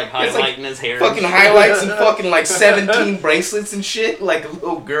 he's still like It's highlighting his hair. Fucking highlights and fucking like 17 bracelets and shit. Like a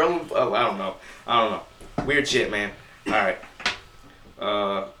little girl. Oh, I don't know. Weird shit, man. Alright.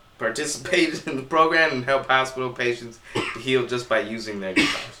 Participated in the program and help hospital patients to heal just by using their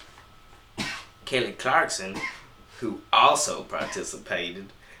guitars. Kelly Clarkson, who also participated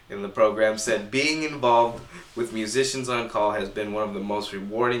in the program, said being involved with Musicians on Call has been one of the most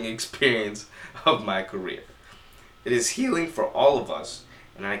rewarding experiences of my career. It is healing for all of us,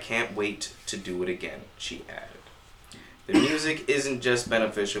 and I can't wait to do it again, she added. The music isn't just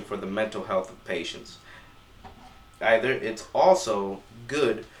beneficial for the mental health of patients. Either it's also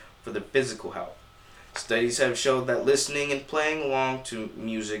good for the physical health. Studies have showed that listening and playing along to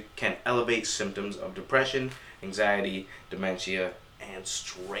music can elevate symptoms of depression, anxiety, dementia, and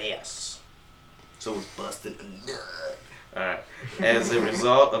stress. So it's busted a nut. Alright. As a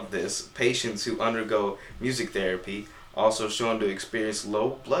result of this, patients who undergo music therapy also shown to experience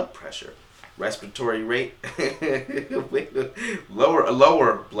low blood pressure, respiratory rate,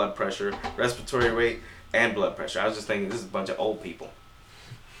 lower blood pressure, respiratory rate, and blood pressure. I was just thinking this is a bunch of old people.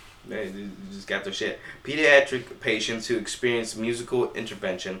 They just got their shit. Pediatric patients who experienced musical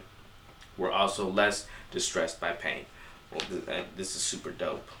intervention were also less distressed by pain. Well, this is super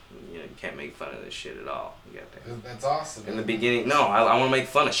dope. You know, you can't make fun of this shit at all. You got that. That's awesome. In the beginning, no, I want to make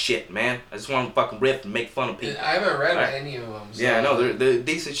fun of shit, man. I just want to fucking riff and make fun of people. I haven't read Right. any of them. So Yeah, no, they're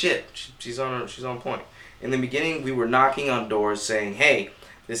decent shit. She's on point. In the beginning, we were knocking on doors saying, "Hey,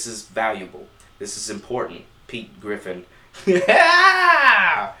 this is valuable. This is important." Pete Griffin.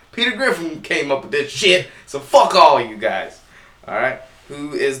 Peter Griffin came up with this shit, so fuck all you guys. Alright?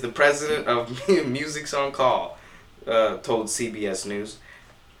 Who is the president of Music's on Call, told CBS News.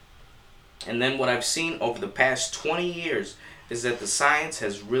 And then what I've seen over the past 20 years is that the science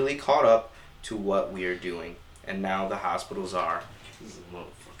has really caught up to what we are doing. And now the hospitals are. This is a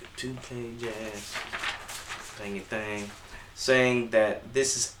motherfucking 2-page ass thingy thing. Saying that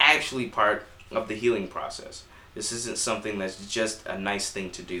this is actually part of the healing process. This isn't something that's just a nice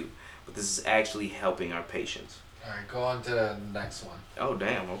thing to do, but this is actually helping our patients. Alright, go on to the next one. Oh,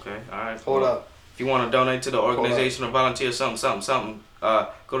 damn, okay. All right. Hold up. If you want to donate to the organization or volunteer something,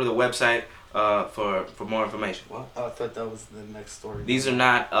 go to the website for more information. What? Oh, I thought that was the next story. These are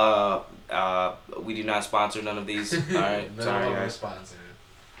not, we do not sponsor none of these. All right, None sorry of them are guys. sponsored.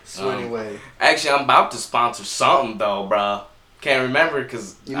 So anyway, Actually, I'm about to sponsor something though, bruh. Can't remember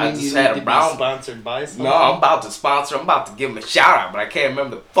because you I mean just you had need a to be brown. sponsored by something? No, I'm about to sponsor. I'm about to give him a shout out, but I can't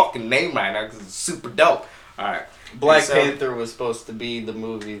remember the fucking name right now because it's super dope. All right. Black So- Panther was supposed to be the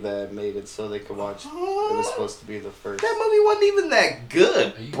movie that made it so they could watch. It was supposed to be the first. That movie wasn't even that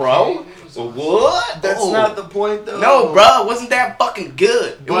good, Are you bro. kidding me? It was awesome. What? That's Oh. not the point, though. No, bro, it wasn't that fucking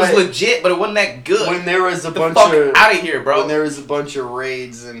good. It was But- legit, but it wasn't that good. When there was a Get the bunch fuck of out of here, bro. when there was a bunch of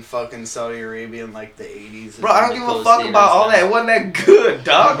raids in fucking Saudi Arabia in like the 80s. Bro, I don't give a fuck about all that. It wasn't that good,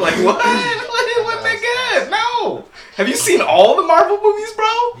 dog. Like what? It wasn't that good. No. Have you seen all the Marvel movies, bro?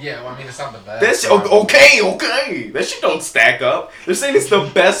 Yeah, well, I mean, it's not the best. That shit, okay. That shit don't stack up. They're saying it's the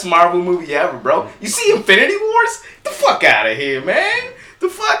best Marvel movie ever, bro. You see Infinity Wars? Get the fuck out of here, man. The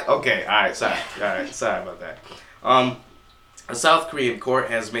fuck? Okay, alright, sorry about that. A South Korean court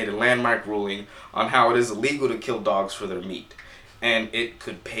has made a landmark ruling on how it is illegal to kill dogs for their meat. And it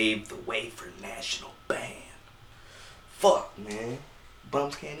could pave the way for a national ban. Fuck, man.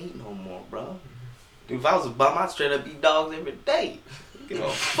 Bums can't eat no more, bro. Dude, if I was a bum, I'd straight up eat dogs every day. You know,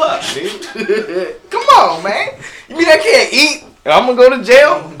 fuck, dude. Come on, man. You mean I can't eat? And I'm gonna go to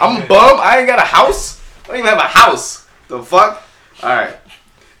jail? I'm a bum. I ain't got a house. I don't even have a house. The fuck? Alright.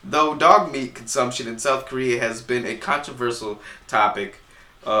 Though dog meat consumption in South Korea has been a controversial topic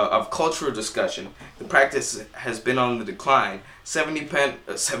of cultural discussion, the practice has been on the decline.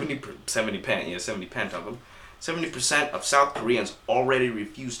 70% of South Koreans already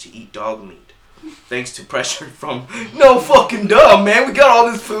refuse to eat dog meat, thanks to pressure from no fucking dumb, man. We got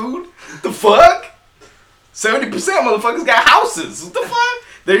all this food. The fuck? 70% motherfuckers got houses. What the fuck?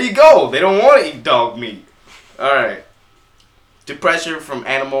 There you go. They don't want to eat dog meat. All right. To pressure from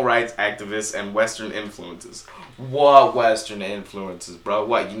animal rights activists and Western influences. What Western influences, bro?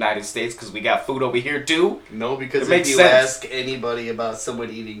 What, United States? Because we got food over here too? No, because It if makes you sense. ask anybody about someone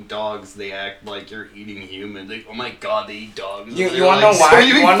eating dogs, they act like you're eating human. Like, oh my god, they eat dogs. You They're want to know like, why? "So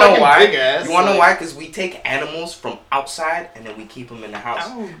You eat want to know fucking why? big ass?" You want to know Like, why? Because we take animals from outside and then we keep them in the house. I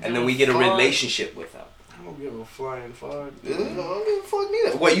don't And give then a we get a fuck. relationship with them. I don't give a flying fuck. I don't give a fuck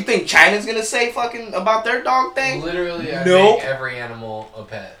neither. What, you think China's going to say fucking about their dog thing? Literally, I Nope. make every animal a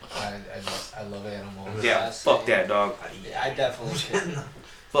pet. I love animals. Yeah, fuck that dog. I definitely could.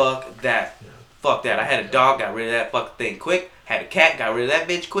 Fuck that. Fuck that. I had a dog, got rid of that fucking thing quick. Had a cat, got rid of that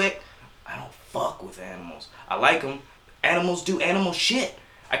bitch quick. I don't fuck with animals. I like them. Animals do animal shit.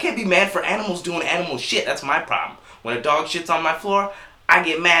 I can't be mad for animals doing animal shit. That's my problem. When a dog shits on my floor, I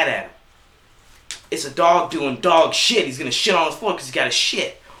get mad at him. It's a dog doing dog shit. He's gonna shit on the floor because he got a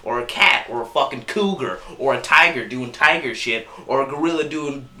shit. Or a cat, or a fucking cougar, or a tiger doing tiger shit, or a gorilla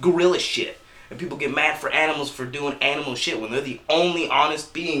doing gorilla shit. And people get mad for animals for doing animal shit when they're the only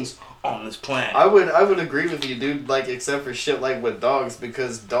honest beings on this planet. I would agree with you, dude. Like, except for shit like with dogs,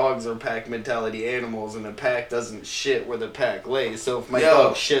 because dogs are pack mentality animals, and the pack doesn't shit where the pack lays. So if my Yo.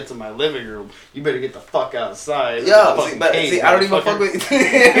 dog shits in my living room, you better get the fuck outside. Yeah, Fucking but cage, see, I don't even fuck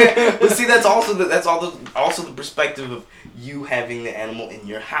motherfucker. with. But see, that's also the perspective of you having the animal in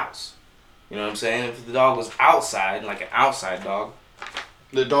your house. You know what I'm saying? If the dog was outside, like an outside dog,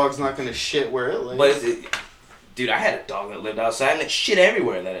 The dog's not gonna shit where it lays. but dude, I had a dog that lived outside and it shit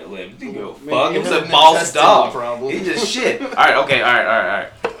everywhere that it lived. Didn't give a Maybe fuck. you It was have a an boss intestinal dog. problem. He just shit. All right.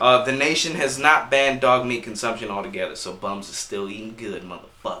 The nation has not banned dog meat consumption altogether, so bums are still eating good,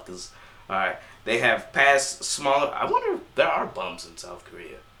 motherfuckers. All right, they have passed smaller. I wonder if there are bums in South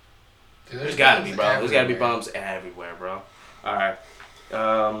Korea. Dude, There's gotta be, bro. There's gotta be everywhere. bums everywhere, bro. All right.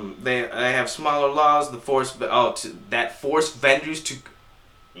 They have smaller laws. Force vendors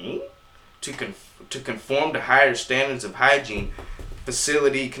to conform to higher standards of hygiene,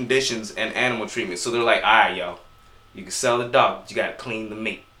 facility conditions, and animal treatment. So they're like, all right, yo, you can sell the dog, but you gotta clean the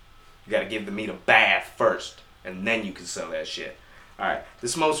meat. You gotta give the meat a bath first, and then you can sell that shit. All right.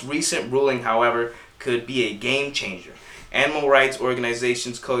 This most recent ruling, however, could be a game changer. Animal rights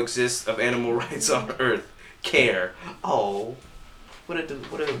organizations coexist of animal rights on Earth. Care. Oh, what a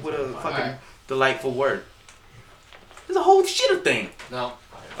fucking Alright. delightful word. There's a whole shit of thing. No.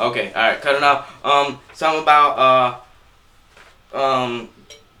 Okay, all right, cut it off. Something about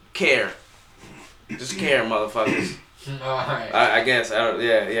care. Just care, motherfuckers. Alright. I guess.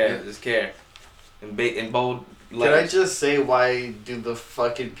 Yeah. Just care. In bold Can I letters. just say, why do the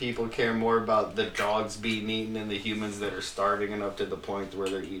fucking people care more about the dogs being eaten than the humans that are starving enough to the point where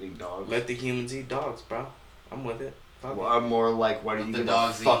they're eating dogs? Let the humans eat dogs, bro. I'm with it. Fuck Well, I'm more like, why do you The give a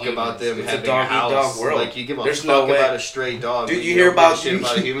dogs eat fuck about humans. them It's a having dog eat dog house? world. Like, you give a There's fuck no way. about a stray dog. Dude, but you don't hear give a about shit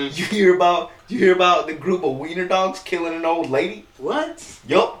about humans? you hear about the group of wiener dogs killing an old lady? What?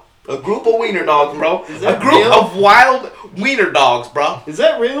 Yup. A group of wiener dogs, bro. Is A that group real? of wild wiener dogs, bro. Is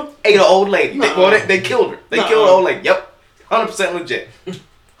that real? Ate an old lady. Nuh-uh. They killed her. They Nuh-uh. killed an old lady. Yep. 100% legit. 100%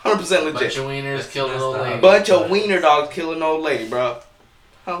 Bunch legit. of wieners killed an old lady. Bunch of wiener dogs killing an old lady, bro.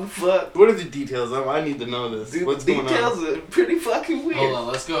 How the fuck? What are the details? I need to know this. Dude, What's the going on? details are pretty fucking weird. Hold on,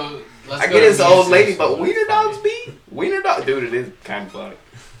 let's go. I go get to it's an old music, lady, but so wiener it's dogs funny. be? Wiener dog? Dude, it is kind of funny.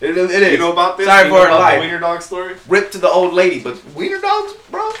 It is. You know about this? Sorry You for know her about life. the wiener dog story? Rip to the old lady, but wiener dogs,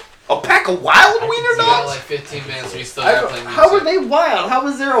 bro? A pack of wild wiener We got dogs? like 15 minutes. We still gotta play music. How are they wild? How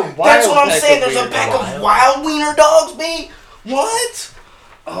is there a wild? That's what I'm pack saying. of There's a wiener pack dogs? of wild wiener dogs, B. What?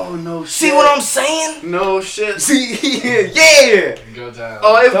 Oh no shit. See what I'm saying? No shit. See, yeah. Go down.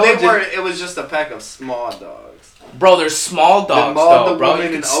 Oh, if Told they you. weren't, it was just a pack of small dogs. Bro, there's small dogs, They mauled though, the bro. woman You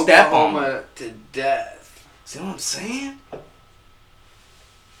in can step on them. Oklahoma to death. See what I'm saying?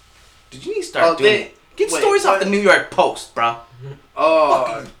 Did you need to start Oh, doing Get wait, stories off what? the New York Post, bro.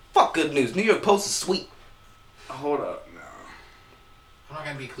 Oh, Fuck good news. New York Post is sweet. hold up now. I'm not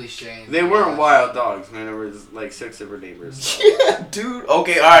gonna be cliche. They weren't wild dogs, man. There was like 6 of her neighbors. Yeah, dude.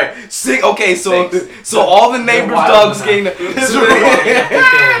 Okay, all right. Sick. Okay, so Six. so all the neighbors' wild dogs enough. came.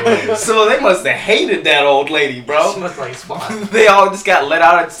 They're So they must have hated that old lady, She bro. must like spot. They all just got let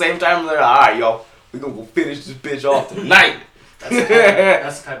out at the same time. And they're like, all right, yo, we gonna go finish this bitch off tonight.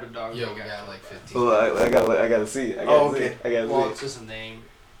 That's the type of dog. Yo, they we got. got like 15. Well, I gotta see. I gotta Oh, see. okay. I gotta Well, see. it's just a name.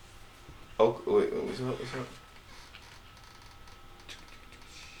 Oh, wait, what's up?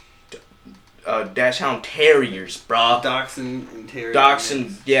 Dachshund Terriers, bro. Dachshund and Terrier.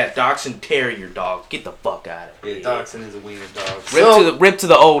 Dachshund Terrier dog. Get the fuck out of Yeah, here. Dachshund is a wiener dog. Rip to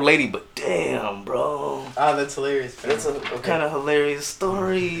the old lady, but damn, bro. Ah, that's hilarious. That's a Okay. kind of hilarious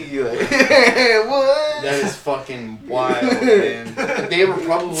story. Like, what? That is fucking wild, man. They were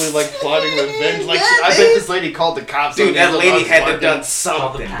probably like plotting revenge. Like, Yeah, I bet dude. this lady called the cops. Dude, on that these lady dogs had to barking. done Call the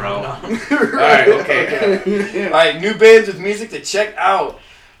something, bro. pound on. Alright, okay. All right, new bands with music to check out.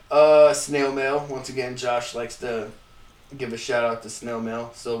 Snail Mail. Once again, Josh likes to give a shout out to Snail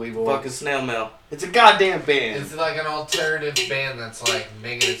Mail. So we will. Fucking snail mail. It's a goddamn band. It's like an alternative band that's like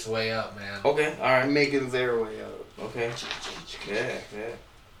making its way up, man. Okay, alright. Making their way up. Okay.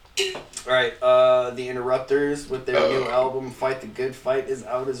 Yeah. All right, the Interrupters with their new album "Fight the Good Fight" is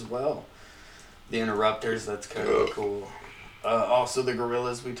out as well. The Interrupters, that's kind of cool. Also, the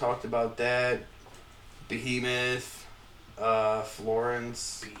Gorillas, we talked about that. Behemoth,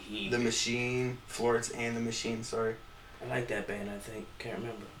 Florence, the Machine, Florence and the Machine. Sorry, I like that band, I think. Can't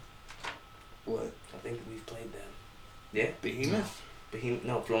remember. what? I think we've played them. Yeah? Behemoth?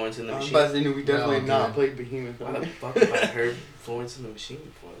 No, Florence and the I was Machine. about to say, we definitely No, not dude. played Behemoth. Why the fuck have I heard Florence and the Machine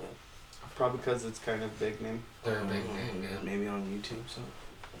before that? Probably because it's kind of big name. They're a big name, man. Maybe on YouTube, so.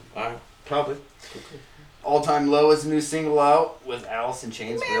 Alright. Probably. All Time Low is a new single out with Alice in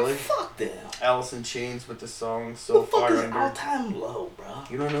Chains. Man, Really? fuck them. Alice in Chains with the song Who So the fuck Far is Under. all time low, bro?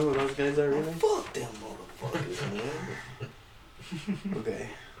 You don't know who those guys are, really? Fuck them motherfuckers, man. Okay.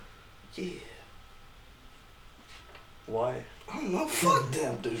 Yeah. Why? I don't know. Fuck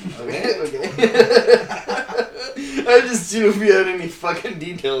them, dude. Okay. I just see if you had any fucking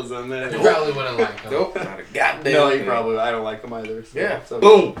details on that. You probably wouldn't like them. Nope. Not a goddamn No, you thing. probably. I don't like them either. So Yeah. so-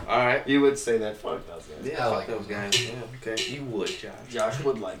 Boom. Alright. You would say that. Fuck those guys. Yeah, I fuck like those guys. Yeah, okay. You would, Josh. Josh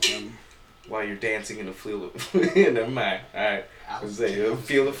would like them. While you're dancing in the field of... Never mind. Alright. I was saying,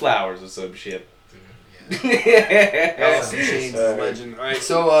 field of flowers or some shit. Alice in Alice Chains is a legend. Alright,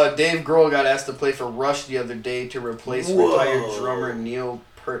 so Dave Grohl got asked to play for Rush the other day to replace Whoa. retired drummer Neil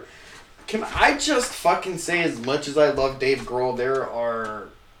Peart. Can I just fucking say, as much as I love Dave Grohl, there are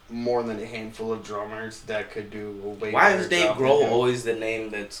more than a handful of drummers that could do a way Why better is Dave job than Grohl him. always the name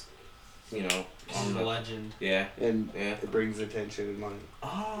that's, you know, He's on a the... legend. Yeah. And Yeah. it brings attention and money.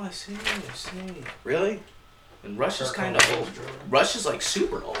 Oh, I see. Really? And Rush is kind of old. Rush is like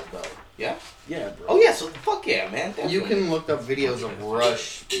super old though. Yeah. Yeah, bro. Oh yeah. So fuck yeah, man. You Definitely. can look up videos of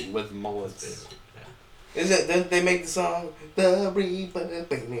Rush with mullets. Is it? Then they make the song The Reaper?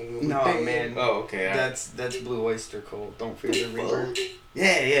 No, man. Oh, okay. all right. That's Blue Oyster Cult. Don't fear the Reaper.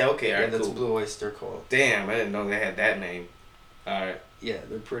 Yeah. Okay. Yeah, Alright. that's Cool. Blue Oyster Cult. Damn, I didn't know they had that name. All right. Yeah,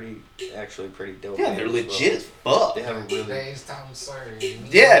 they're actually pretty dope. Yeah, they're bands as legit as fuck. They have a really. Today's Tom Sawyer.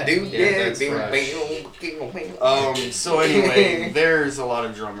 Yeah, dude. Yeah, Yeah, that's dude. Fresh. So anyway, there's a lot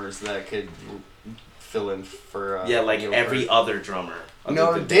of drummers that could fill in for. yeah, like Neil every Peart. other drummer. No,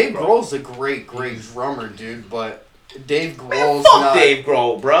 other than Dave Grohl's a great drummer, dude. But Dave Man, Grohl's fuck not. Dave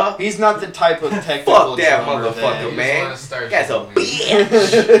Grohl, bruh. He's not the type of technical Fuck that drummer motherfucker, man. That's a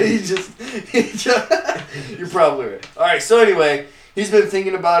bitch. he just you're probably right. Alright, so anyway, he's been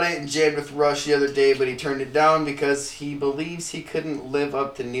thinking about it and jammed with Rush the other day, but he turned it down because he believes he couldn't live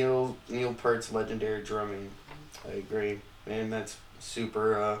up to Neil Peart's legendary drumming. I agree. Man, that's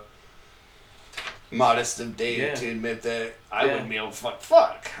super modest of Dave Yeah. to admit that. I Yeah. wouldn't be able to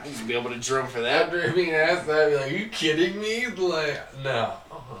fuck. I wouldn't be able to drum for that. After being asked that, I'd be like, "Are you kidding me?" Like, no.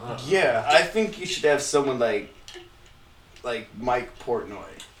 Yeah, I think you should have someone like Mike Portnoy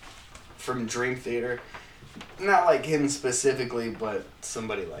from Dream Theater. Not like him specifically, but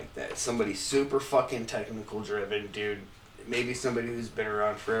somebody like that. Somebody super fucking technical driven, dude. Maybe somebody who's been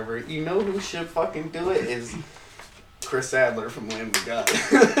around forever. You know who should fucking do it is Chris Adler from Lamb of God.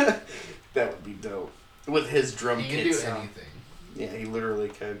 That would be dope. With his drum He kit can do sound. anything. Yeah, he literally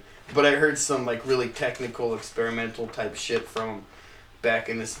could. But I heard some like really technical, experimental type shit from him back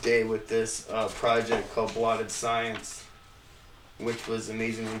in this day with this project called Blotted Science, which was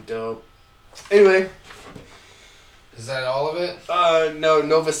amazingly dope. Anyway. Is that all of it? No,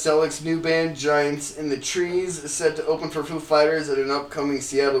 Novoselic's new band, Giants in the Trees, is set to open for Foo Fighters at an upcoming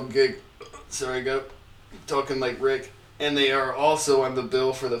Seattle gig. Sorry, I got talking like Rick. And they are also on the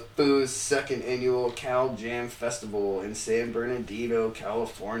bill for the Foo's second annual Cal Jam Festival in San Bernardino,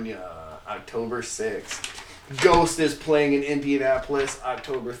 California, October 6th. Ghost is playing in Indianapolis,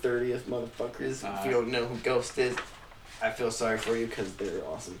 October 30th, motherfuckers. If you don't know who Ghost is, I feel sorry for you because they're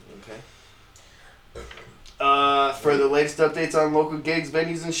awesome. Okay. For the latest updates on local gigs,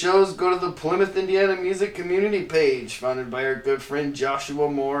 venues, and shows, go to the Plymouth, Indiana Music Community page, founded by our good friend Joshua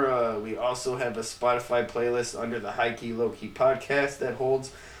Moore. We also have a Spotify playlist under the High Key Low Key podcast that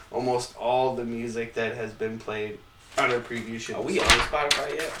holds almost all the music that has been played on our previous shows. Are we on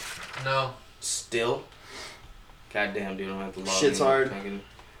Spotify yet? No. Still? Goddamn, dude, I don't have to log Shit's in. hard. I don't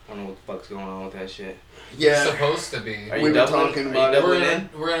know what the fuck's going on with that shit. Yeah. It's supposed to be. Are We you were doubling? talking Are you about it. doubling in?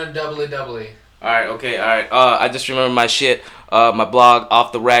 We're gonna doubly. Alright, okay, alright. I just remembered my shit. My blog,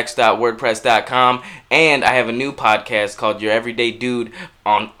 offtheracks.wordpress.com. And I have a new podcast called Your Everyday Dude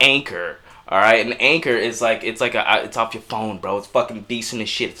on Anchor. Alright, and Anchor is it's off your phone, bro. It's fucking decent as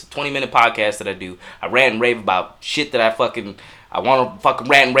shit. It's a 20-minute podcast that I do. I rant and rave about shit that I want to fucking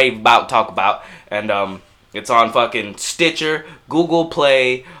rant and rave about, talk about. And, it's on fucking Stitcher, Google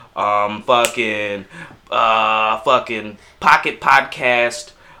Play, fucking Pocket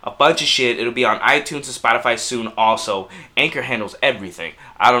Podcast, a bunch of shit. It'll be on iTunes and Spotify soon also. Anchor handles everything.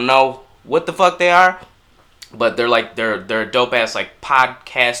 I don't know what the fuck they are, but they're a dope ass like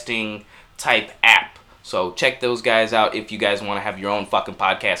podcasting type app. So check those guys out if you guys want to have your own fucking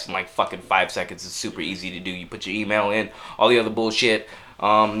podcast in like fucking 5 seconds. It's super easy to do. You put your email in, all the other bullshit,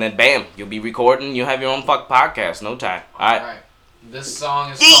 then bam, you'll be recording. You'll have your own fucking podcast. No time. Alright. This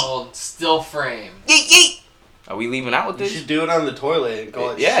song is called Still Frame. Are we leaving out with You this? should do it on the toilet and call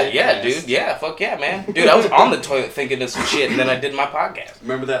it Yeah, Shitcast. dude. Yeah, fuck yeah, man. Dude, I was on the toilet thinking of some shit, and then I did my podcast.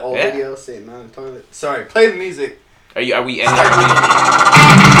 Remember that old Yeah. video sitting on the toilet? Sorry, play the music. Are we ending?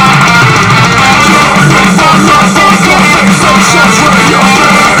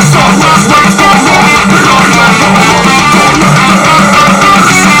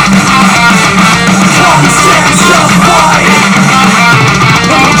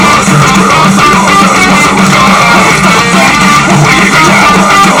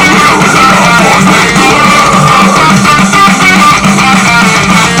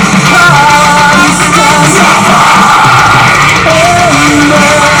 No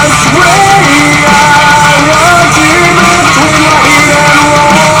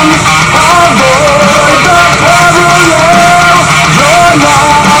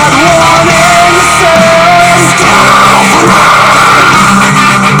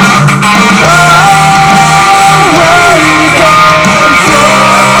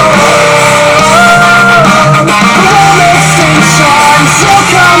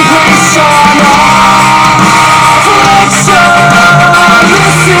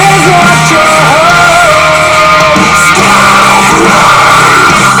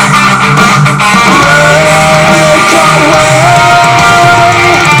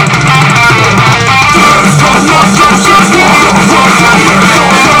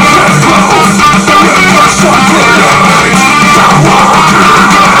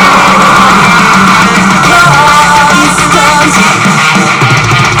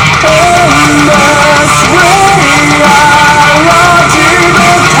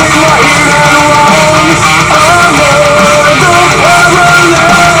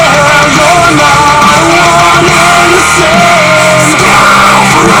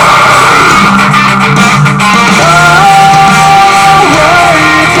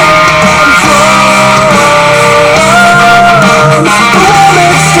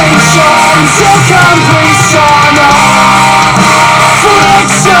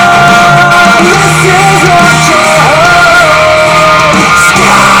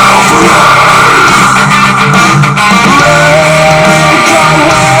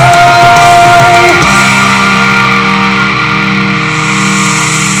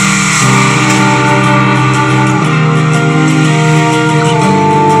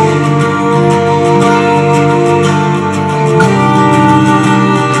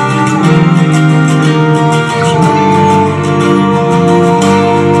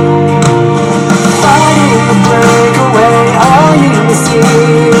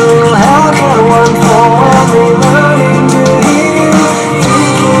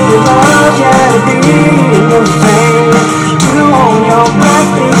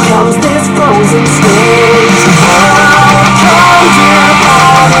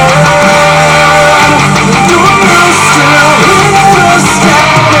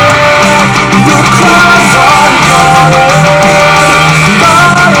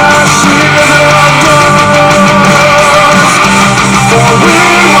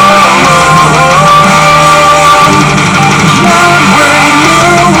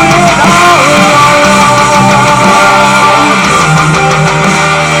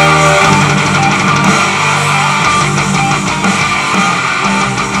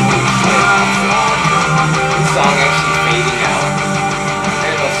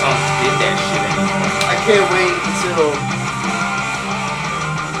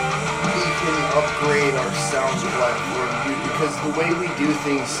because the way we do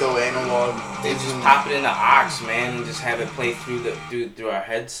things so analog. They just pop it in the aux, man, and just have it play through our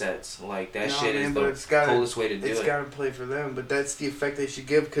headsets. Like that shit is the coolest way to do it. It's gotta play for them, but that's the effect they should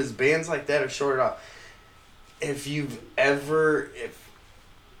give because bands like that are shorted out. If you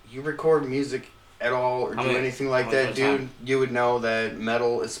record music at all or do anything like that, dude, you would know that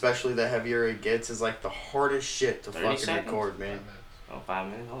metal, especially the heavier it gets, is like the hardest shit to fucking record, man. Oh, 5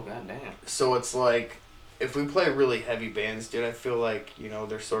 minutes? Oh, goddamn. So it's like, if we play really heavy bands, dude, I feel like,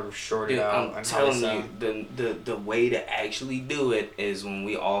 they're sort of shorted out. I'm telling you, the way to actually do it is when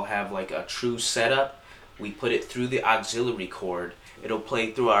we all have like a true setup, we put it through the auxiliary cord. It'll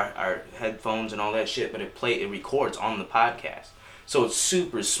play through our headphones and all that shit, but it records on the podcast. So it's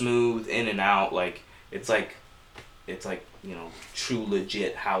super smooth in and out, like it's like true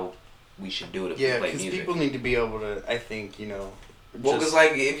legit how we should do it if we play music. Yeah, because people need to be able to, I think, Well, because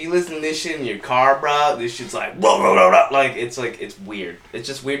like if you listen to this shit in your car, bro, this shit's like blah, blah, blah, blah. Like it's weird. It's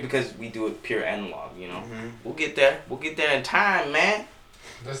just weird because we do it pure analog, Mm-hmm. We'll get there in time, man.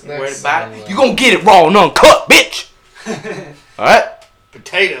 This next song, you gonna get it raw and uncut, bitch. All right.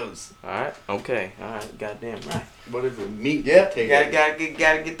 Potatoes. Alright, okay. Alright, goddamn right. What is it? Meat? Yeah, potatoes.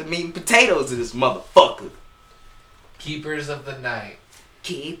 Gotta get the meat and potatoes of this motherfucker. Keepers of the Night.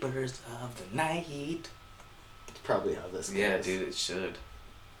 Keepers of the Night. It's probably how this goes. Yeah, dude, it should.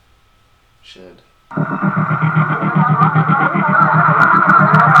 Should. What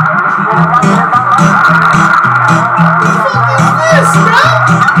the fuck is this, bro?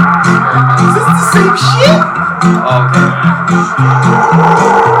 Is this the same shit? Okay.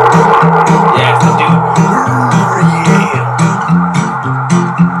 Yeah, it's the dude.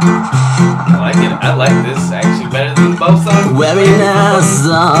 I like this actually better than both songs. Wearing as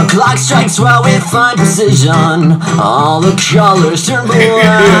the clock strikes 12 with fine precision, all the colors turn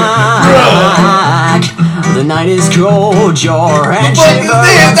black. The night is cold, your hand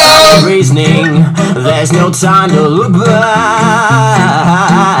shivers, reasoning. There's no time to look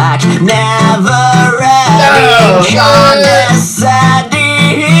back. Never ending, condescending.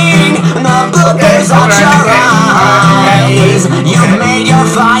 The bloopers on your eyes. You've made your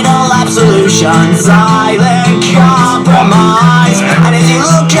final absolution, silent compromise. And as you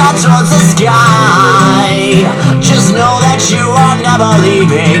look out towards the sky, just know that you are never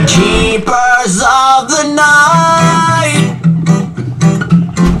leaving. Keepers of the night.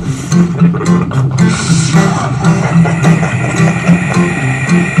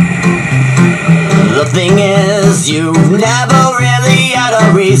 The thing is, you've never really had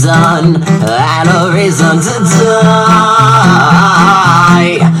a reason to die.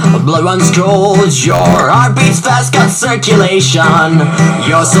 Blood runs cold, your heart beats fast, got circulation.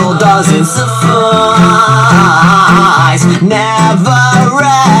 Your soul doesn't suffice. Never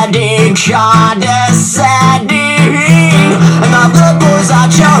ending, condescending. And the blood pours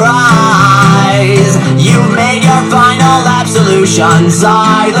out your eyes. You made your final absolution,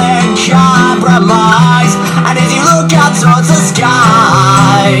 silent compromise. And as you look out towards the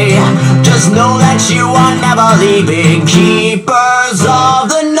sky, just know that you are never leaving. Keepers of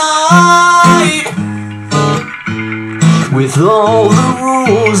the night. With all the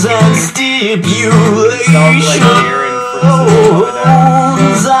rules and stipulations,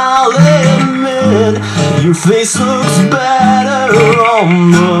 I'll admit your face looks better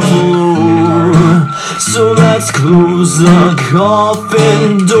on the floor. So let's close the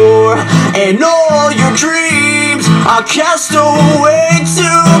coffin door, and all your dreams are cast away to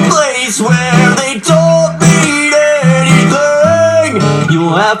a place where they don't mean anything.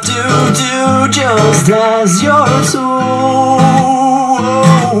 You'll have to do just as you're told.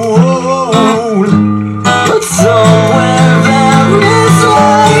 But somewhere there is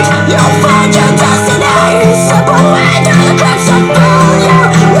light. You'll find your destiny. Separate through the cracks and fill you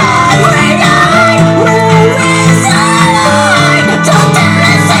every night. Where is the light? Don't dare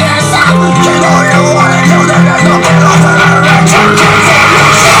to say yourself. You know you want to do that. Don't get off of the red.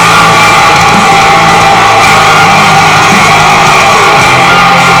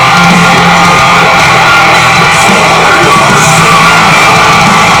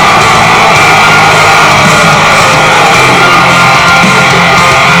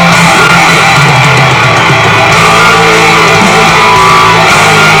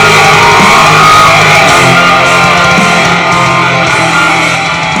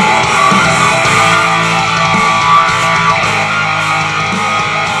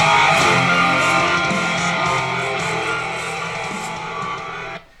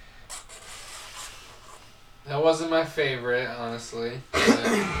 That wasn't my favorite, honestly. But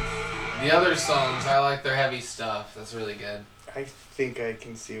the other songs, I like their heavy stuff. That's really good. I think I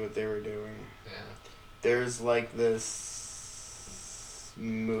can see what they were doing. Yeah. There's like this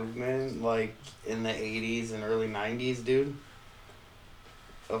movement, like, in the 80s and early 90s, dude.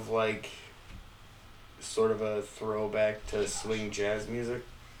 Of, like, sort of a throwback to swing jazz music,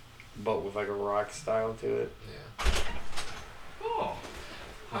 but with, like, a rock style to it. Yeah. Oh,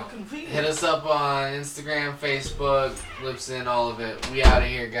 how convenient. Hit us up on Instagram, Facebook, Lips In, all of it. We out of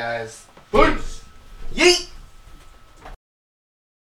here, guys. Peace. Yeet!